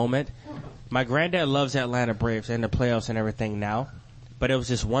this moment. My granddad loves Atlanta Braves and the playoffs and everything now, but it was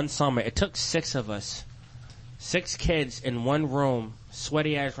this one summer, it took 6 of us, 6 kids in one room,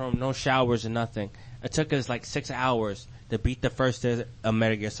 sweaty ass room, no showers and nothing. It took us like 6 hours to beat the first disc of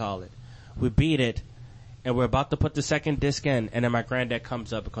Metal Gear Solid. We beat it, and we're about to put the second disc in, and then my granddad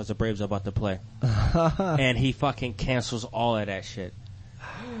comes up because the Braves are about to play. And he fucking cancels all of that shit.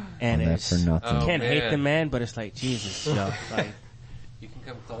 And That it's, for nothing. you can't Oh, hate man. the man, but it's like, Jesus, yo, like, You can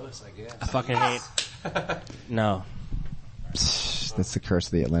come close, I guess. I fucking hate, no. That's the curse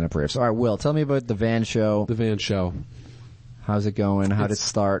of the Atlanta Braves. All right, Will, tell me about the van show. The van show. How's it going? How'd it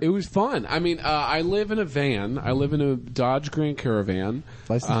start? It was fun. I mean, I live in a van. I live in a Dodge Grand Caravan.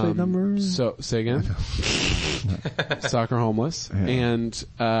 License plate number? So, say again? Soccer homeless. Yeah. And,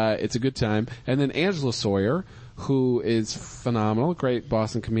 it's a good time. And then Angela Sawyer, who is phenomenal, great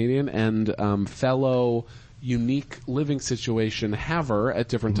Boston comedian, and, fellow unique living situation haver at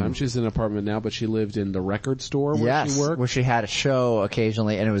different times. She's in an apartment now, but she lived in the record store where she worked. Where she had a show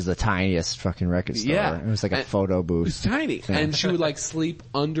occasionally, and it was the tiniest fucking record store. Yeah. It was like a photo booth. It was tiny. Yeah. And she would like sleep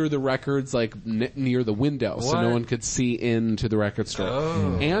under the records, like near the window, so no one could see into the record store.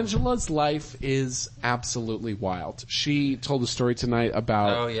 Oh. Angela's life is absolutely wild. She told a story tonight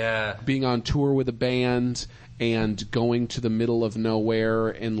about being on tour with a band and going to the middle of nowhere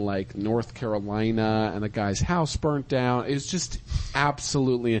in like North Carolina, and a guy's house burnt down. It's just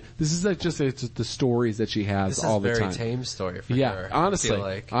absolutely. This is like just the stories that she has all the time. This is a very tame story for her. Yeah, honestly,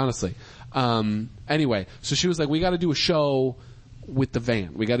 I feel like. Anyway, so she was like, we got to do a show with the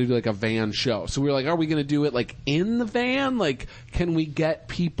van. We got to do like a van show. So we were like, are we going to do it like in the van? Like, can we get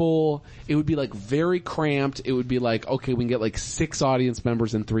people? It would be like very cramped. It would be like, okay, we can get like 6 audience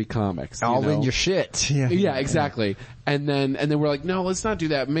members and 3 comics. All in your shit. Yeah, exactly. And then we're like, no, let's not do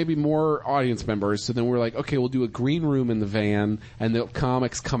that. Maybe more audience members. So then we're like, okay, we'll do a green room in the van, and the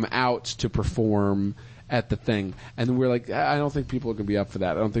comics come out to perform at the thing. And then we're like, I don't think people are going to be up for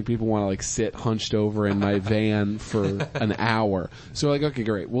that. I don't think people want to like sit hunched over in my van for an hour. So we're like, okay,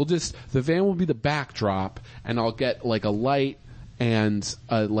 great. The van will be the backdrop, and I'll get like a light and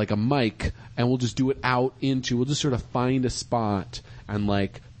like a mic, and we'll just do it we'll just sort of find a spot and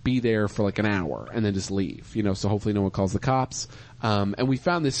like be there for like an hour and then just leave, so hopefully no one calls the cops. And we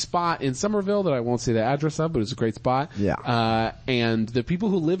found this spot in Somerville that I won't say the address of, but it's a great spot. Yeah. And the people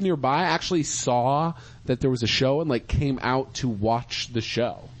who live nearby actually saw that there was a show and like came out to watch the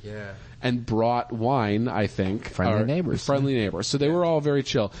show. Yeah. And brought wine, I think. Friendly neighbors. So they were all very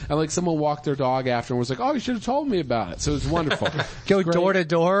chill. And like someone walked their dog after and was like, oh, you should have told me about it. So it was wonderful. Go door to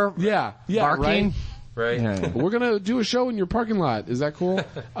door. Yeah. Barking. Right. Yeah. We're gonna do a show in your parking lot. Is that cool?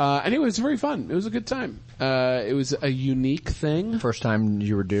 Anyway, it was very fun. It was a good time. It was a unique thing. First time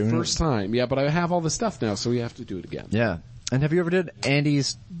you were doing it? First time, yeah, but I have all the stuff now, so we have to do it again. Yeah. And have you ever did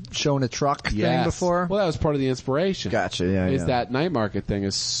Andy's show in a truck thing before? Well, that was part of the inspiration. Gotcha, yeah. That night market thing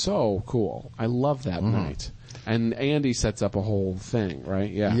is so cool. I love that night. And Andy sets up a whole thing,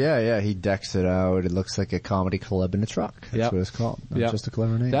 right? Yeah. Yeah. He decks it out. It looks like a comedy club in a truck. That's what it's called. That's just a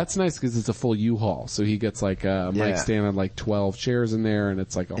clever name. That's nice because it's a full U-Haul. So he gets like a mic stand and like 12 chairs in there, and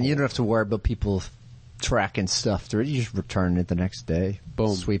it's like and you don't have to worry about people tracking stuff through it. You just return it the next day.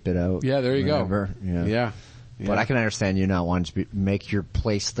 Boom. Sweep it out. Yeah, there you go. Yeah. But I can understand you not wanting to make your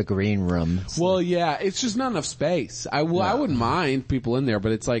place the green room. Well, yeah, it's just not enough space. I wouldn't mind people in there,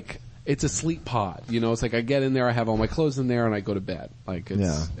 but it's like, it's a sleep pod. It's like I get in there, I have all my clothes in there, and I go to bed. Like,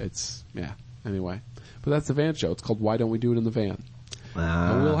 anyway. But that's the van show. It's called Why Don't We Do It in the Van?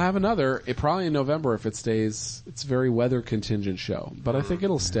 And we'll have another, probably in November if it stays. It's a very weather contingent show. But I think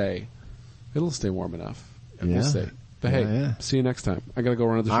it'll stay warm enough. And we'll see. But hey, see you next time. I gotta go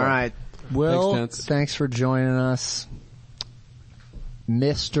run the show. All right. Will, thanks for joining us.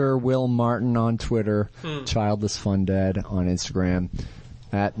 Mr. Will Martin on Twitter, Childless Fun Dad on Instagram,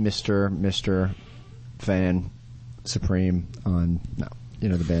 at Mr. Fan Supreme on, the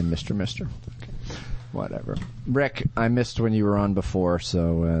band Mr. Okay. Whatever. Rick, I missed when you were on before,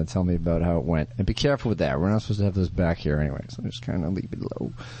 so tell me about how it went. And be careful with that. We're not supposed to have this back here anyway, so just kind of leave it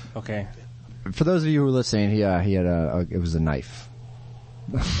low. Okay. For those of you who are listening, he had it was a knife.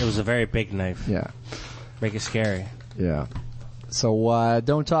 It was a very big knife. Yeah. Make it scary. Yeah. So,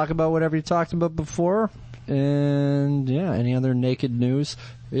 don't talk about whatever you talked about before. And, any other naked news?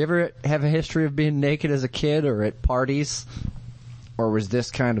 You ever have a history of being naked as a kid or at parties? Or was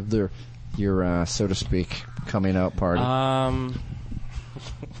this kind of your, so to speak, coming out party?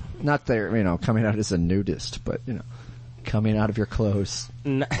 Not there, coming out as a nudist, but, coming out of your clothes.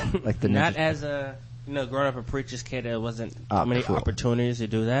 Not as a... growing up a preacher's kid, there wasn't many opportunities to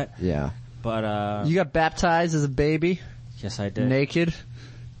do that. Yeah. But, you got baptized as a baby? Yes, I did. Naked?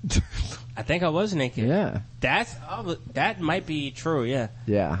 I think I was naked. Yeah. That might be true, yeah.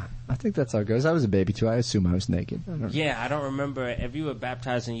 Yeah. I think that's how it goes. I was a baby too. I assume I was naked. I don't remember. If you were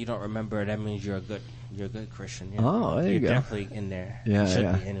baptized and you don't remember, that means you're a good Christian. Yeah. Oh, there you go. You're definitely in there. Yeah, you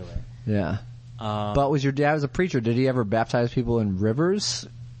should be anyway. Yeah. But was your dad was a preacher? Did he ever baptize people in rivers?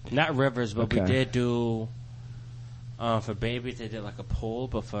 Not rivers, but we did do, for babies they did like a pool,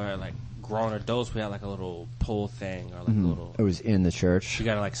 but for like grown adults we had like a little pool thing or like a little... It was in the church? You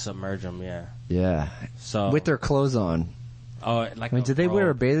gotta like submerge them, yeah. Yeah. So... with their clothes on. Oh, like did they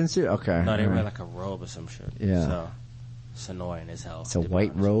wear a bathing suit? Okay. No, they wear like a robe or some shit. Yeah. So. It's annoying as hell. It's a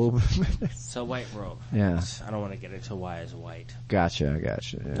white robe. It's a white robe. Yeah. I don't want to get into why it's white. Gotcha. Yeah.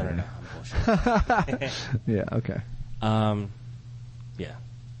 No, I'm bullshit. Yeah. Okay. Yeah.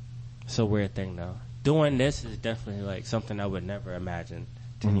 It's a weird thing though. Doing this is definitely like something I would never imagine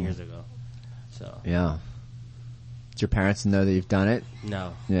 10 years ago. So. Yeah. Did your parents know that you've done it?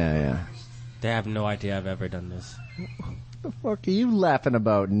 No. Yeah. They have no idea I've ever done this. What the fuck are you laughing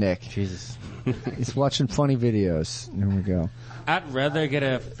about, Nick? Jesus. He's watching funny videos. Here we go. I'd rather get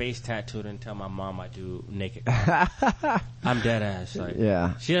a face tattoo than tell my mom I do naked. I'm dead ass. Like,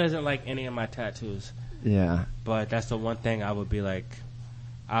 yeah. She doesn't like any of my tattoos. Yeah. But that's the one thing I would be like,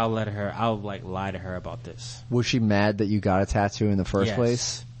 I'll like lie to her about this. Was she mad that you got a tattoo in the first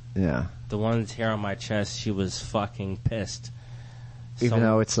place? Yeah. The ones here on my chest, she was fucking pissed. Even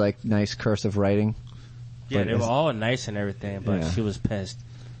though it's like nice cursive writing? Yeah, they were all nice and everything, but Yeah. she was pissed.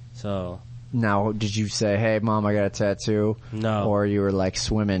 So. Now, did you say, hey mom, I got a tattoo? No. Or you were like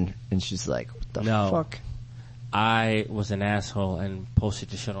swimming and she's like, what the fuck? I was an asshole and posted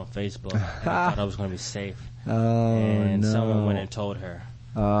the shit on Facebook. And I thought I was going to be safe. Oh, and no. someone went and told her.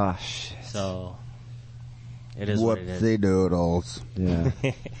 Oh, shit. So, it is what it is. Whoopsie doodles. Yeah.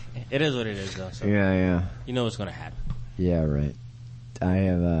 It is what it is, though. So Yeah. You know what's going to happen. Yeah, right. I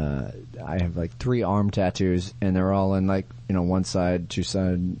have like 3 arm tattoos, and they're all in like, one side, 2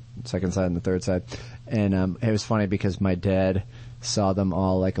 side, second side, and the third side. And it was funny because my dad saw them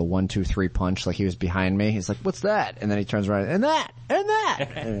all like a 1, 2, 3 punch, like he was behind me. He's like, "What's that?" And then he turns around, and that, and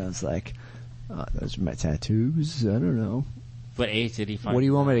I was like, "Oh, those are my tattoos." I don't know. What age did he find? What do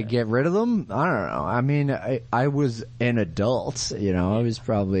you want me to get rid of them? I don't know. I mean, I was an adult, I was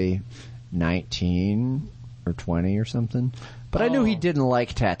probably 19 or 20 or something. But I knew he didn't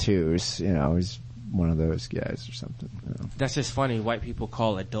like tattoos. He's one of those guys or something. That's just funny. White people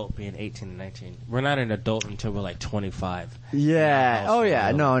call adult being 18 and 19. We're not an adult until we're like 25. Yeah. Oh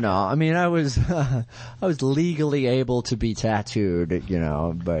yeah. No. I mean, I was legally able to be tattooed,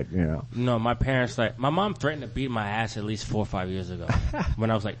 but No, my parents my mom threatened to beat my ass at least 4 or 5 years ago when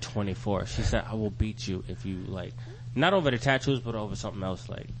I was like 24. She said, "I will beat you if you not over the tattoos, but over something else."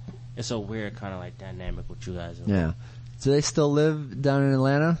 Like, it's a weird kind of like dynamic with you guys. Yeah. Do they still live down in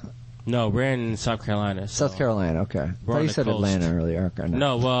Atlanta? No, we're in South Carolina. So South Carolina, okay. I thought you said coast. Atlanta earlier. Okay,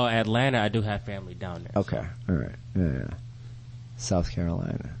 no, well, Atlanta, I do have family down there. Okay, all right. Yeah. South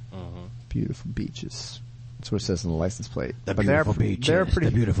Carolina. Mm-hmm. Beautiful beaches. That's what it says on the license plate. The beautiful beaches. They're pretty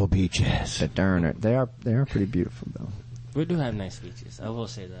the beautiful beaches. But darn it, they are pretty beautiful though. We do have nice beaches. I will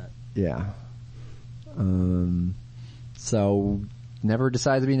say that. Yeah. So never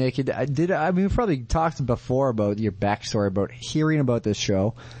decided to be naked. We probably talked before about your backstory, about hearing about this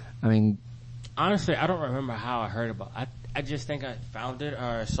show. I mean, honestly, I don't remember how I heard about it. I just think I found it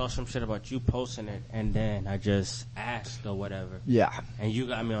or saw some shit about you posting it, and then I just asked or whatever. Yeah. And you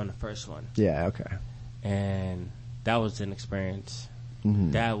got me on the first one. Yeah, okay. And that was an experience.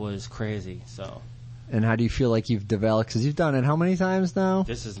 Mm-hmm. That was crazy, so. And how do you feel like you've developed? Because you've done it how many times now?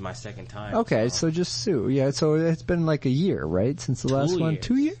 This is my second time. Okay, so just Sue. Yeah, so it's been like a year, right? Since the last one?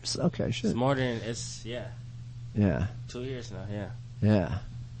 2 years? Okay, shit. It's more than, yeah. Yeah. 2 years now, yeah. Yeah.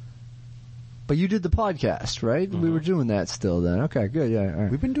 But you did the podcast, right? Mm-hmm. We were doing that still then. Okay, good. Yeah. All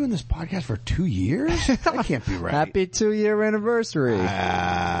right. We've been doing this podcast for 2 years? That can't be right. Happy 2-year anniversary.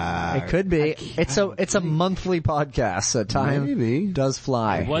 It could be. It's a monthly podcast, so time does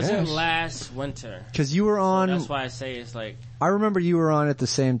fly. It wasn't last winter. Because you were on. So that's why I say it's like. I remember you were on at the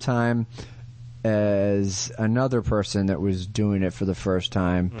same time as another person that was doing it for the first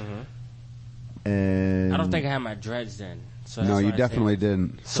time. Mm-hmm. And I don't think I had my dreads then. So No, you definitely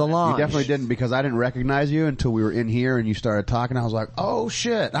didn't. Solange. You definitely didn't, because I didn't recognize you until we were in here and you started talking. I was like, "Oh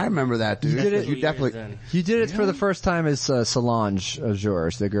shit, I remember that dude." You did it. You definitely. You did it for the first time as Solange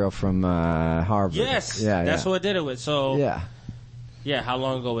Azures, the girl from Harvard. Yes, yeah, that's who I did it with. So yeah. How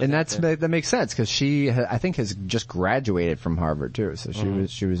long ago was and that? that makes sense because she, I think, has just graduated from Harvard too. So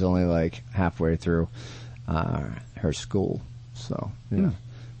she was only like halfway through her school. So yeah,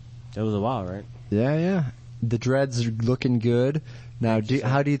 It was a while, right? Yeah. The dreads are looking good. Now,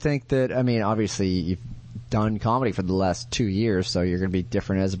 how do you think that, I mean, obviously you've done comedy for the last 2 years, so you're going to be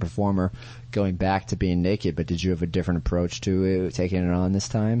different as a performer going back to being naked, but did you have a different approach to it, taking it on this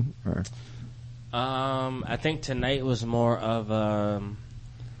time? Or? I think tonight was more of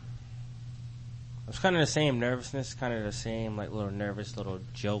It's kind of the same nervousness, kind of the same like little nervous little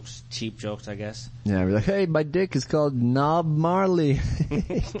jokes, cheap jokes, I guess. Yeah, we're like, hey, my dick is called Knob Marley.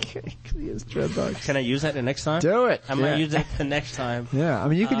 Can I use that the next time? Do it. I might use it the next time. Yeah, I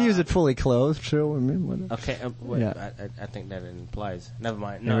mean, you could use it fully clothed, too. I mean, whatever. Okay, Yeah. I think that implies. Never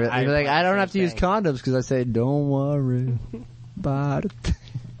mind. No, You're like, I don't have to use condoms because I say, don't worry about it.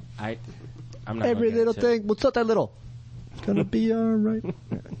 I'm not Every gonna get little into it. thing. What's up, that little? It's gonna be alright.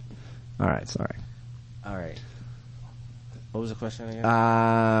 Alright, sorry. All right. What was the question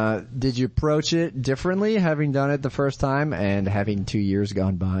again? Did you approach it differently, having done it the first time and having 2 years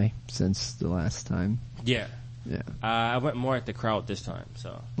gone by since the last time? Yeah. Yeah. I went more at the crowd this time,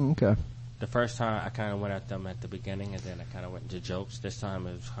 so. Okay. The first time I kind of went at them at the beginning, and then I kind of went into jokes. This time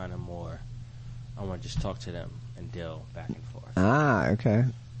it was kind of more, I want to just talk to them and deal back and forth. Okay.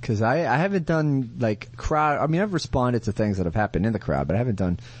 Cause I haven't done like crowd, I mean I've responded to things that have happened in the crowd, but I haven't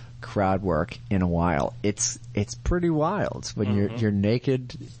done crowd work in a while. It's pretty wild when you're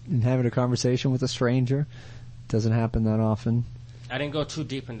naked and having a conversation with a stranger. Doesn't happen that often. I didn't go too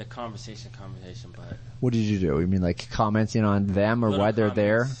deep into conversation, but. What did you do? You mean like commenting on them or why they're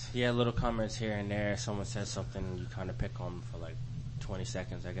there? Yeah, little comments here and there. Someone says something, you kind of pick on them for like 20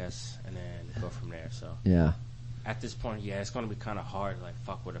 seconds, I guess, and then go from there. So. Yeah. At this point, yeah, it's going to be kind of hard to like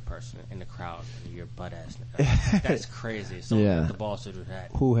fuck with a person in the crowd and you're butt ass. That's crazy. So Yeah. the balls to do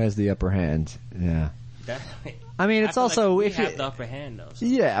that. Who has the upper hand? Yeah. Definitely. I mean, it's feel also like if we you have the upper hand though. So.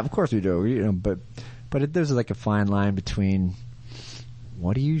 Yeah, of course we do. You know, but there's like a fine line between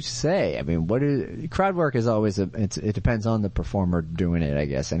what do you say? I mean, crowd work is always it depends on the performer doing it, I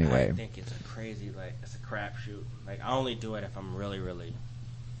guess. Anyway, I think it's a crazy it's a crapshoot. Like I only do it if I'm really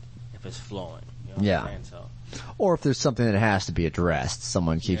if it's flowing. You know what Yeah. I'm saying? So. Or if there's something that has to be addressed,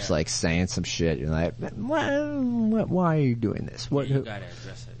 someone keeps like saying some shit. You're like, why are you doing this? You gotta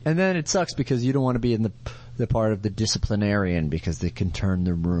address it. And then it sucks because you don't want to be in the part of the disciplinarian because they can turn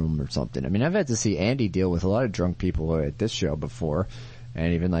the room or something. I mean, I've had to see Andy deal with a lot of drunk people at this show before.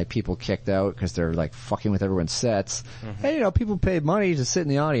 And even like people kicked out because they're like fucking with everyone's sets. Mm-hmm. And you know, people paid money to sit in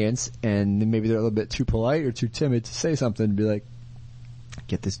the audience and maybe they're a little bit too polite or too timid to say something and be like,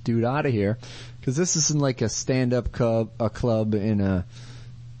 get this dude out of here. Cause this isn't like a stand-up club in a,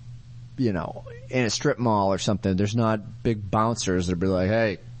 you know, in a strip mall or something. There's not big bouncers that be like,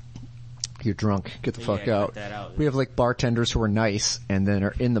 hey, you're drunk, get the fuck out. We have like bartenders who are nice and then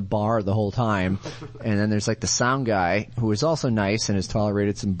are in the bar the whole time. And then there's like the sound guy who is also nice and has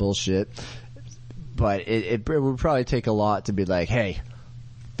tolerated some bullshit. But it would probably take a lot to be like, hey,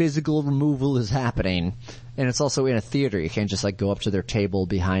 physical removal is happening. And it's also in a theater. You can't just like go up to their table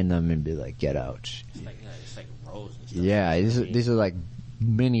behind them and be like, get out. It's like rows and stuff. Yeah, these are like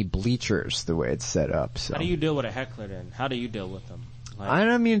mini bleachers the way it's set up. So. How do you deal with a heckler then? How do you deal with them? Like,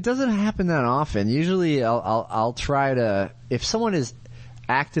 I mean, it doesn't happen that often. Usually I'll try to, if someone is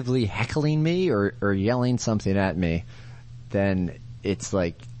actively heckling me or yelling something at me, then it's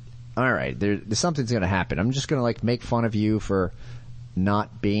like, alright, there's something's gonna happen. I'm just gonna like make fun of you for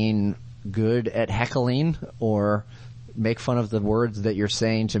not being good at heckling or make fun of the words that you're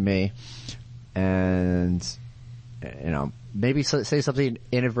saying to me and, you know, maybe say something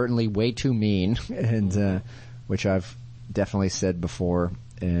inadvertently way too mean and, which I've definitely said before.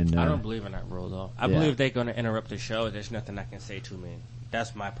 And I don't believe in that rule though. I believe they're going to interrupt the show. There's nothing I can say to me.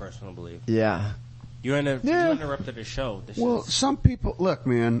 That's my personal belief. Yeah. You interrupted the show. Some people look,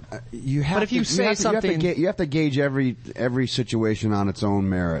 man. You have. But if you say something, you have to gauge every situation on its own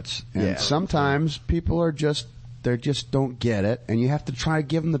merits. And sometimes people are just don't get it, and you have to try to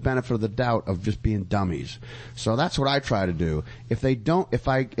give them the benefit of the doubt of just being dummies. So that's what I try to do. If they don't, if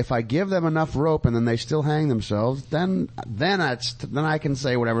I give them enough rope and then they still hang themselves, then I can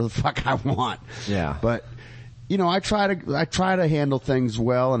say whatever the fuck I want. Yeah. But. You know, I try to handle things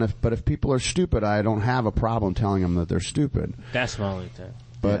well, but if people are stupid, I don't have a problem telling them that they're stupid. That's my only thing.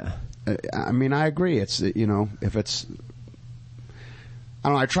 But I mean, I agree. It's if it's, I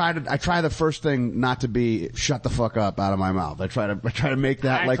don't know. I try the first thing not to be shut the fuck up out of my mouth. I try to make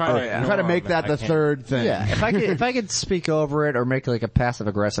that the third thing. Yeah, if I could speak over it or make like a passive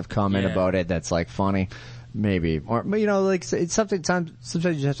aggressive comment about it that's like funny. Maybe, or you know, like it's something.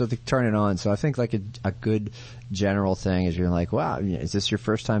 Sometimes you have to turn it on. So I think like a good general thing is you're like, wow, is this your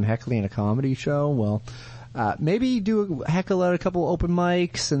first time heckling a comedy show? Well, maybe do a heckle at a couple open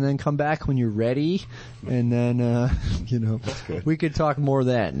mics and then come back when you're ready, and then you know, we could talk more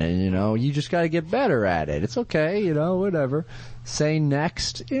then. And you know, you just got to get better at it. It's okay, you know, whatever. Say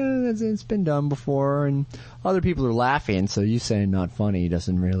next, it's been done before, and other people are laughing, so you saying not funny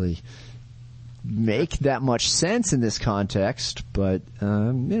doesn't really make that much sense in this context, but,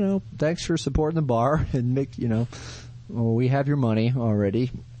 thanks for supporting the bar and we have your money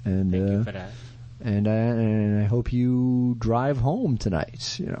already. And, Thank you for that. And I hope you drive home tonight.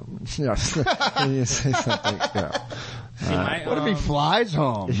 Say something. What if he flies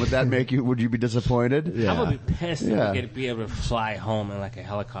home? Would that make you? Would you be disappointed? I would be pissed if I could be able to fly home in like a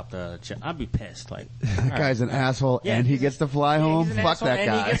helicopter. I'd be pissed. Like that guy's an asshole, and he gets to fly home. Fuck that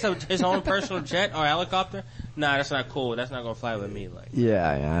guy. And he gets his own personal jet or helicopter. Nah, that's not cool. That's not gonna fly with me. Like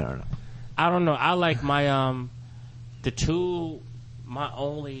I don't know. I like my my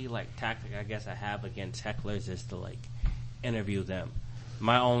only like tactic I guess I have against hecklers is to like interview them.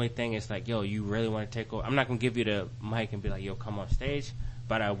 My only thing is like, yo, you really want to take over? I'm not gonna give you the mic and be like, yo, come on stage,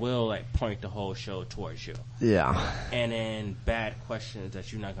 but I will like point the whole show towards you. Yeah. And then bad questions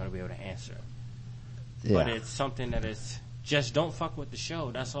that you're not gonna be able to answer. Yeah. But it's something that is just don't fuck with the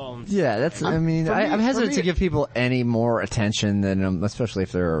show. That's all I'm saying. Yeah, that's. I'm hesitant to give people any more attention than, especially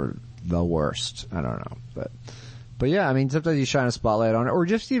if they're the worst. I don't know, but yeah, I mean, sometimes you shine a spotlight on it, or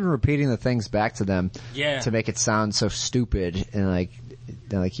just even repeating the things back to them to make it sound so stupid, and like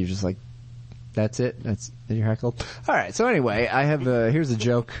you're just like, that's it, that's you're heckled. All right, so anyway, I have here's a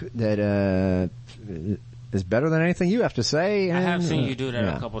joke that is better than anything you have to say. And, I have seen you do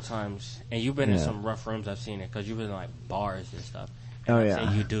that a couple times, and you've been in some rough rooms. I've seen it because you've been in like bars and stuff. And I've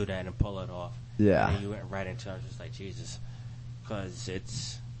seen you do that and pull it off. Yeah, and then you went right into it. I was just like, Jesus, because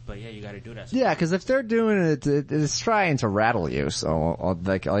it's. But yeah, you got to do that. Yeah, because if they're doing it, it's trying to rattle you. So,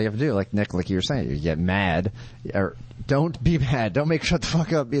 like, all you have to do, like Nick, like you were saying, you get mad, or don't be mad. Don't make shut the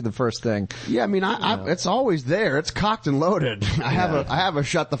fuck up be the first thing. Yeah, I mean, it's always there. It's cocked and loaded. I have a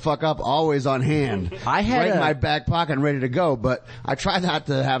shut the fuck up always on hand. I had right in my back pocket and ready to go. But I try not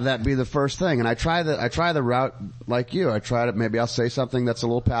to have that be the first thing. And I try the route like you. I try to maybe I'll say something that's a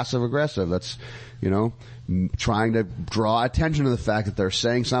little passive aggressive. That's trying to draw attention to the fact that they're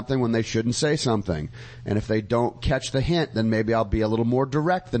saying something when they shouldn't say something. And if they don't catch the hint, then maybe I'll be a little more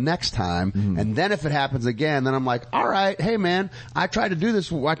direct the next time. Mm-hmm. And then if it happens again, then I'm like, all right, hey man, I tried to do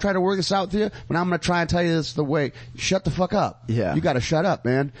this. I tried to work this out with you, but now I'm going to try and tell you this the way. Shut the fuck up. Yeah. You got to shut up,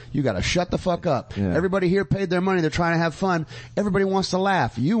 man. You got to shut the fuck up. Yeah. Everybody here paid their money. They're trying to have fun. Everybody wants to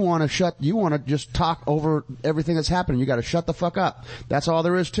laugh. You want to just talk over everything that's happening. You got to shut the fuck up. That's all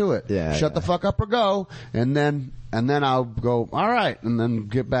there is to it. Yeah. Shut the fuck up or go. And then I'll go, all right, and then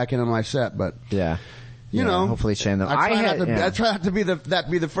get back into my set. But you know, hopefully shame them. I try not to be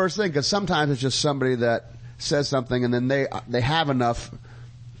the first thing, because sometimes it's just somebody that says something and then they have enough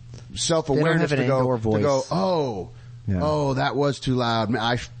self-awareness to go, oh, that was too loud.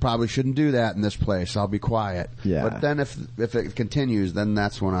 I probably shouldn't do that in this place. I'll be quiet. Yeah. But then if it continues, then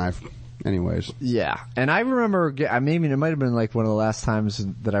that's when anyways. Yeah. And I remember, maybe it might have been like one of the last times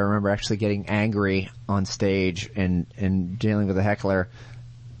that I remember actually getting angry on stage and dealing with a heckler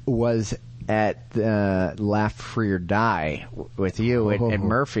was at Laugh Free or Die with you at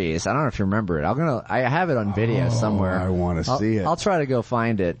Murphy's. I don't know if you remember it. I have it on video somewhere. I want to see it. I'll try to go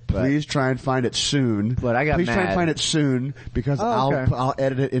find it. But please try and find it soon. But I got Please mad. try and find it soon, because I'll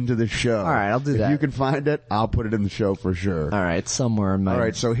edit it into the show. All right, I'll do that. If you can find it, I'll put it in the show for sure. All right, somewhere in my. All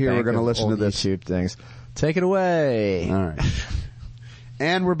right, so here we're going to listen to this. YouTube things. Take it away. All right.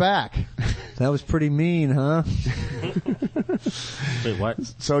 And we're back. That was pretty mean, huh? Wait, what?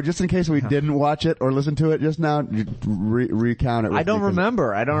 So just in case we didn't watch it or listen to it just now, recount it. I don't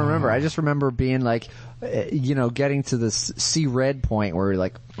remember. I just remember being like, getting to this see red point where you're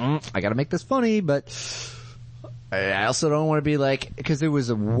like, I gotta make this funny, but I also don't want to be like, because it was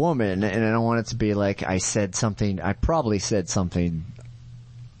a woman, and I don't want it to be like I probably said something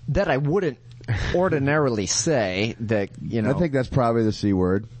that I wouldn't ordinarily say, that, I think that's probably the C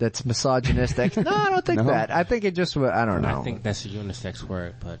word. That's misogynistic. No, I don't think that. I think it just, I don't know. I think that's a unisex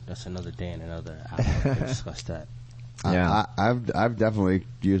word, but that's another day and another hour to discuss that. Yeah. I've definitely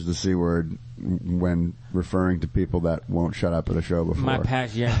used the C word when referring to people that won't shut up at a show before. My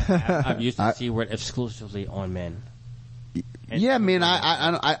past, I've used the C word exclusively on men. Yeah, I mean,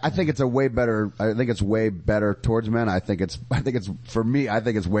 I think it's way better towards men. I think it's for me, I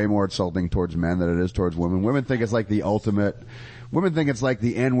think it's way more insulting towards men than it is towards women. Women think it's like the ultimate. Women think it's like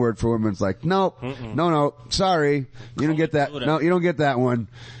the N word for women. It's like, nope, no, sorry, you don't get that. No, you don't get that one.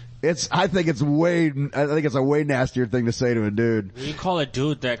 I think it's a way nastier thing to say to a dude. You call a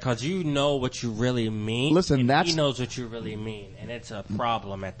dude that because you know what you really mean. Listen, he knows what you really mean, and it's a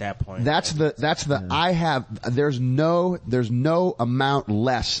problem at that point. There's no amount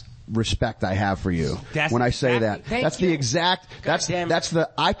less respect I have for you when I say that.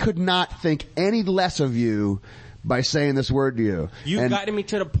 I could not think any less of you by saying this word to you. You've gotten me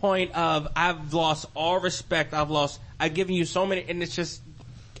to the point of I've lost all respect. I've given you so many, and it's just,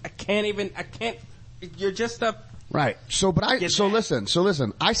 I can't, you're just a... Right. So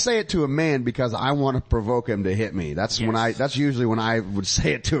listen, I say it to a man because I want to provoke him to hit me. That's usually when I would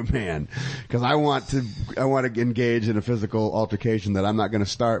say it to a man. Cause I want to engage in a physical altercation that I'm not gonna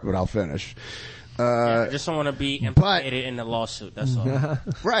start, but I'll finish. I just don't want to be implicated in the lawsuit, that's all.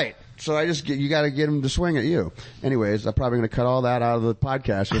 Right. So you gotta get him to swing at you. Anyways, I'm probably gonna cut all that out of the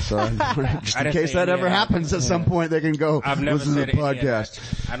podcast just in case that ever happens at some point they can go listen to the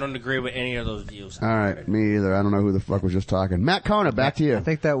podcast. I don't agree with any of those views. Alright, me either. I don't know who the fuck was just talking. Matt Kona, back to you. I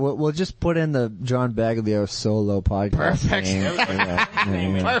think that we'll just put in the John Baglio solo podcast. Perfect.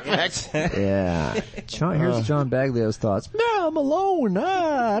 Perfect. Yeah. Here's John Baglio's thoughts. No, I'm alone.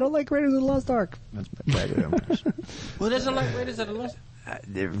 I don't like Raiders of the Lost Ark. That's Baglio. Who doesn't like Raiders of the Lost Ark?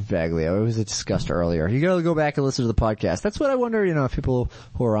 Baglio. It was discussed earlier. You gotta go back and listen to the podcast. That's what I wonder, if people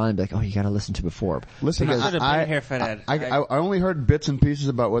who are on, be like, oh, you gotta listen to before. Listen, I should have been here for that. I only heard bits and pieces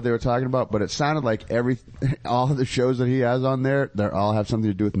about what they were talking about, but it sounded like all of the shows that he has on there, they all have something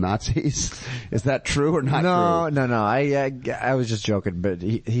to do with Nazis. Is that true or not true? No. I was just joking, but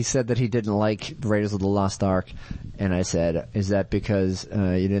he said that he didn't like Raiders of the Lost Ark, and I said, is that because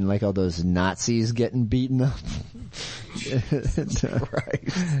you didn't like all those Nazis getting beaten up? Right.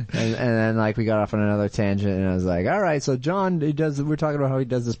 And then we got off on another tangent, and I was like, all right, so John, we're talking about how he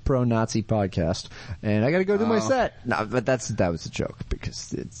does this pro-Nazi podcast, and I gotta go do my set. No, but that was a joke,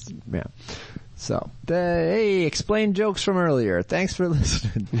 because yeah. So, hey, explain jokes from earlier. Thanks for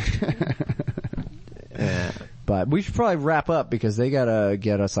listening. Yeah. But we should probably wrap up because they gotta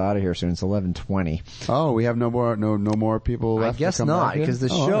get us out of here soon. It's 11:20. Oh, we have no more people left. I guess to come not, back in? because the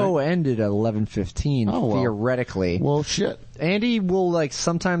show ended at 11:15 theoretically. Well, shit. Andy will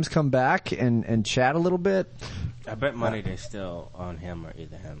sometimes come back and chat a little bit. I bet money they're still on him or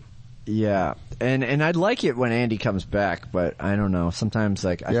either him. Yeah, and I'd like it when Andy comes back, but I don't know. Sometimes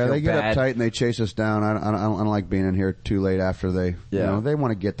I feel they get bad. uptight and they chase us down. I don't like being in here too late after they they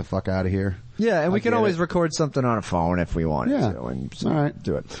want to get the fuck out of here. Yeah, and we can always record something on a phone if we wanted to. And so all right,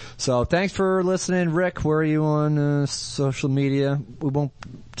 do it. So thanks for listening, Rick. Where are you on social media? We won't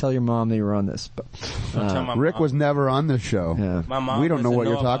tell your mom that you were on this, but Rick was never on this show. Yeah. My mom we don't know what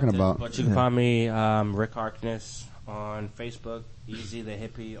you're talking about. about. But you can find me Rick Harkness on Facebook, Easy the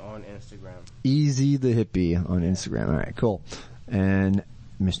Hippie on Instagram. Easy the Hippie on Instagram. All right, cool. And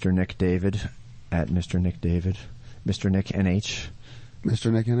Mr. Nick David at Mr. Nick David, Mr. Nick NH,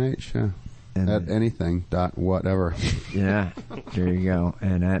 Mr. Nick NH. Yeah. And at anything whatever. Yeah, there you go.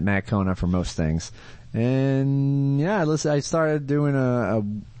 And at Matt Kona for most things. And yeah, I started doing a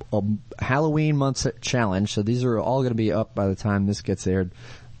Halloween month challenge. So these are all going to be up by the time this gets aired.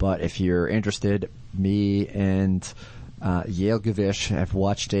 But if you're interested, me and Yael Gavish have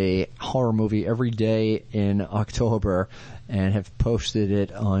watched a horror movie every day in October and have posted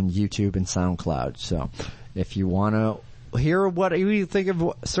it on YouTube and SoundCloud. So if you want to hear what you think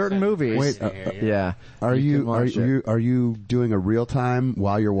of certain movies. Wait, yeah. Are you doing a real time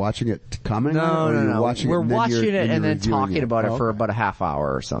while you're watching it coming? No. We're watching it and then talking about it for about a half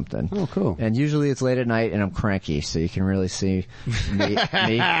hour or something. Oh, cool. And usually it's late at night and I'm cranky, so you can really see me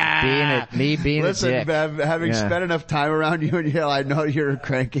being Listen, a dick. Bev, having spent enough time around you and Yale, I know you're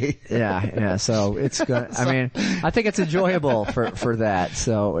cranky. Yeah. So it's good. I mean, I think it's enjoyable for that.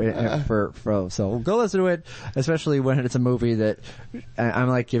 So so go listen to it, especially when it's a movie that I'm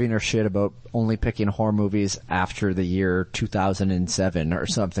like giving her shit about only picking horror movies after the year 2007 or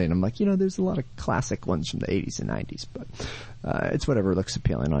something. I'm like, there's a lot of classic ones from the 80s and 90s, but it's whatever looks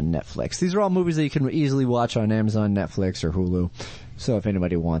appealing on Netflix. These are all movies that you can easily watch on Amazon, Netflix, or Hulu. So if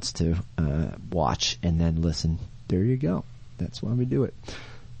anybody wants to watch and then listen, there you go. That's why we do it.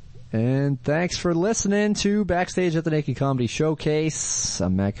 And thanks for listening to Backstage at the Naked Comedy Showcase.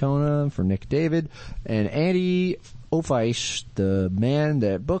 I'm Matt Kona for Nick David and Andy Ofeisch, the man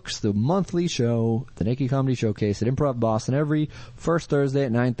that books the monthly show, the Naked Comedy Showcase at Improv Boston every first Thursday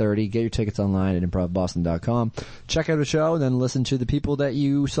at 9:30. Get your tickets online at improvboston.com. Check out the show, then listen to the people that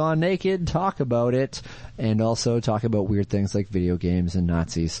you saw naked talk about it, and also talk about weird things like video games and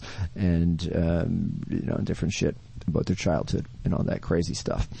Nazis and different shit about their childhood and all that crazy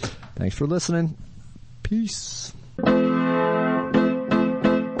stuff. Thanks for listening. Peace.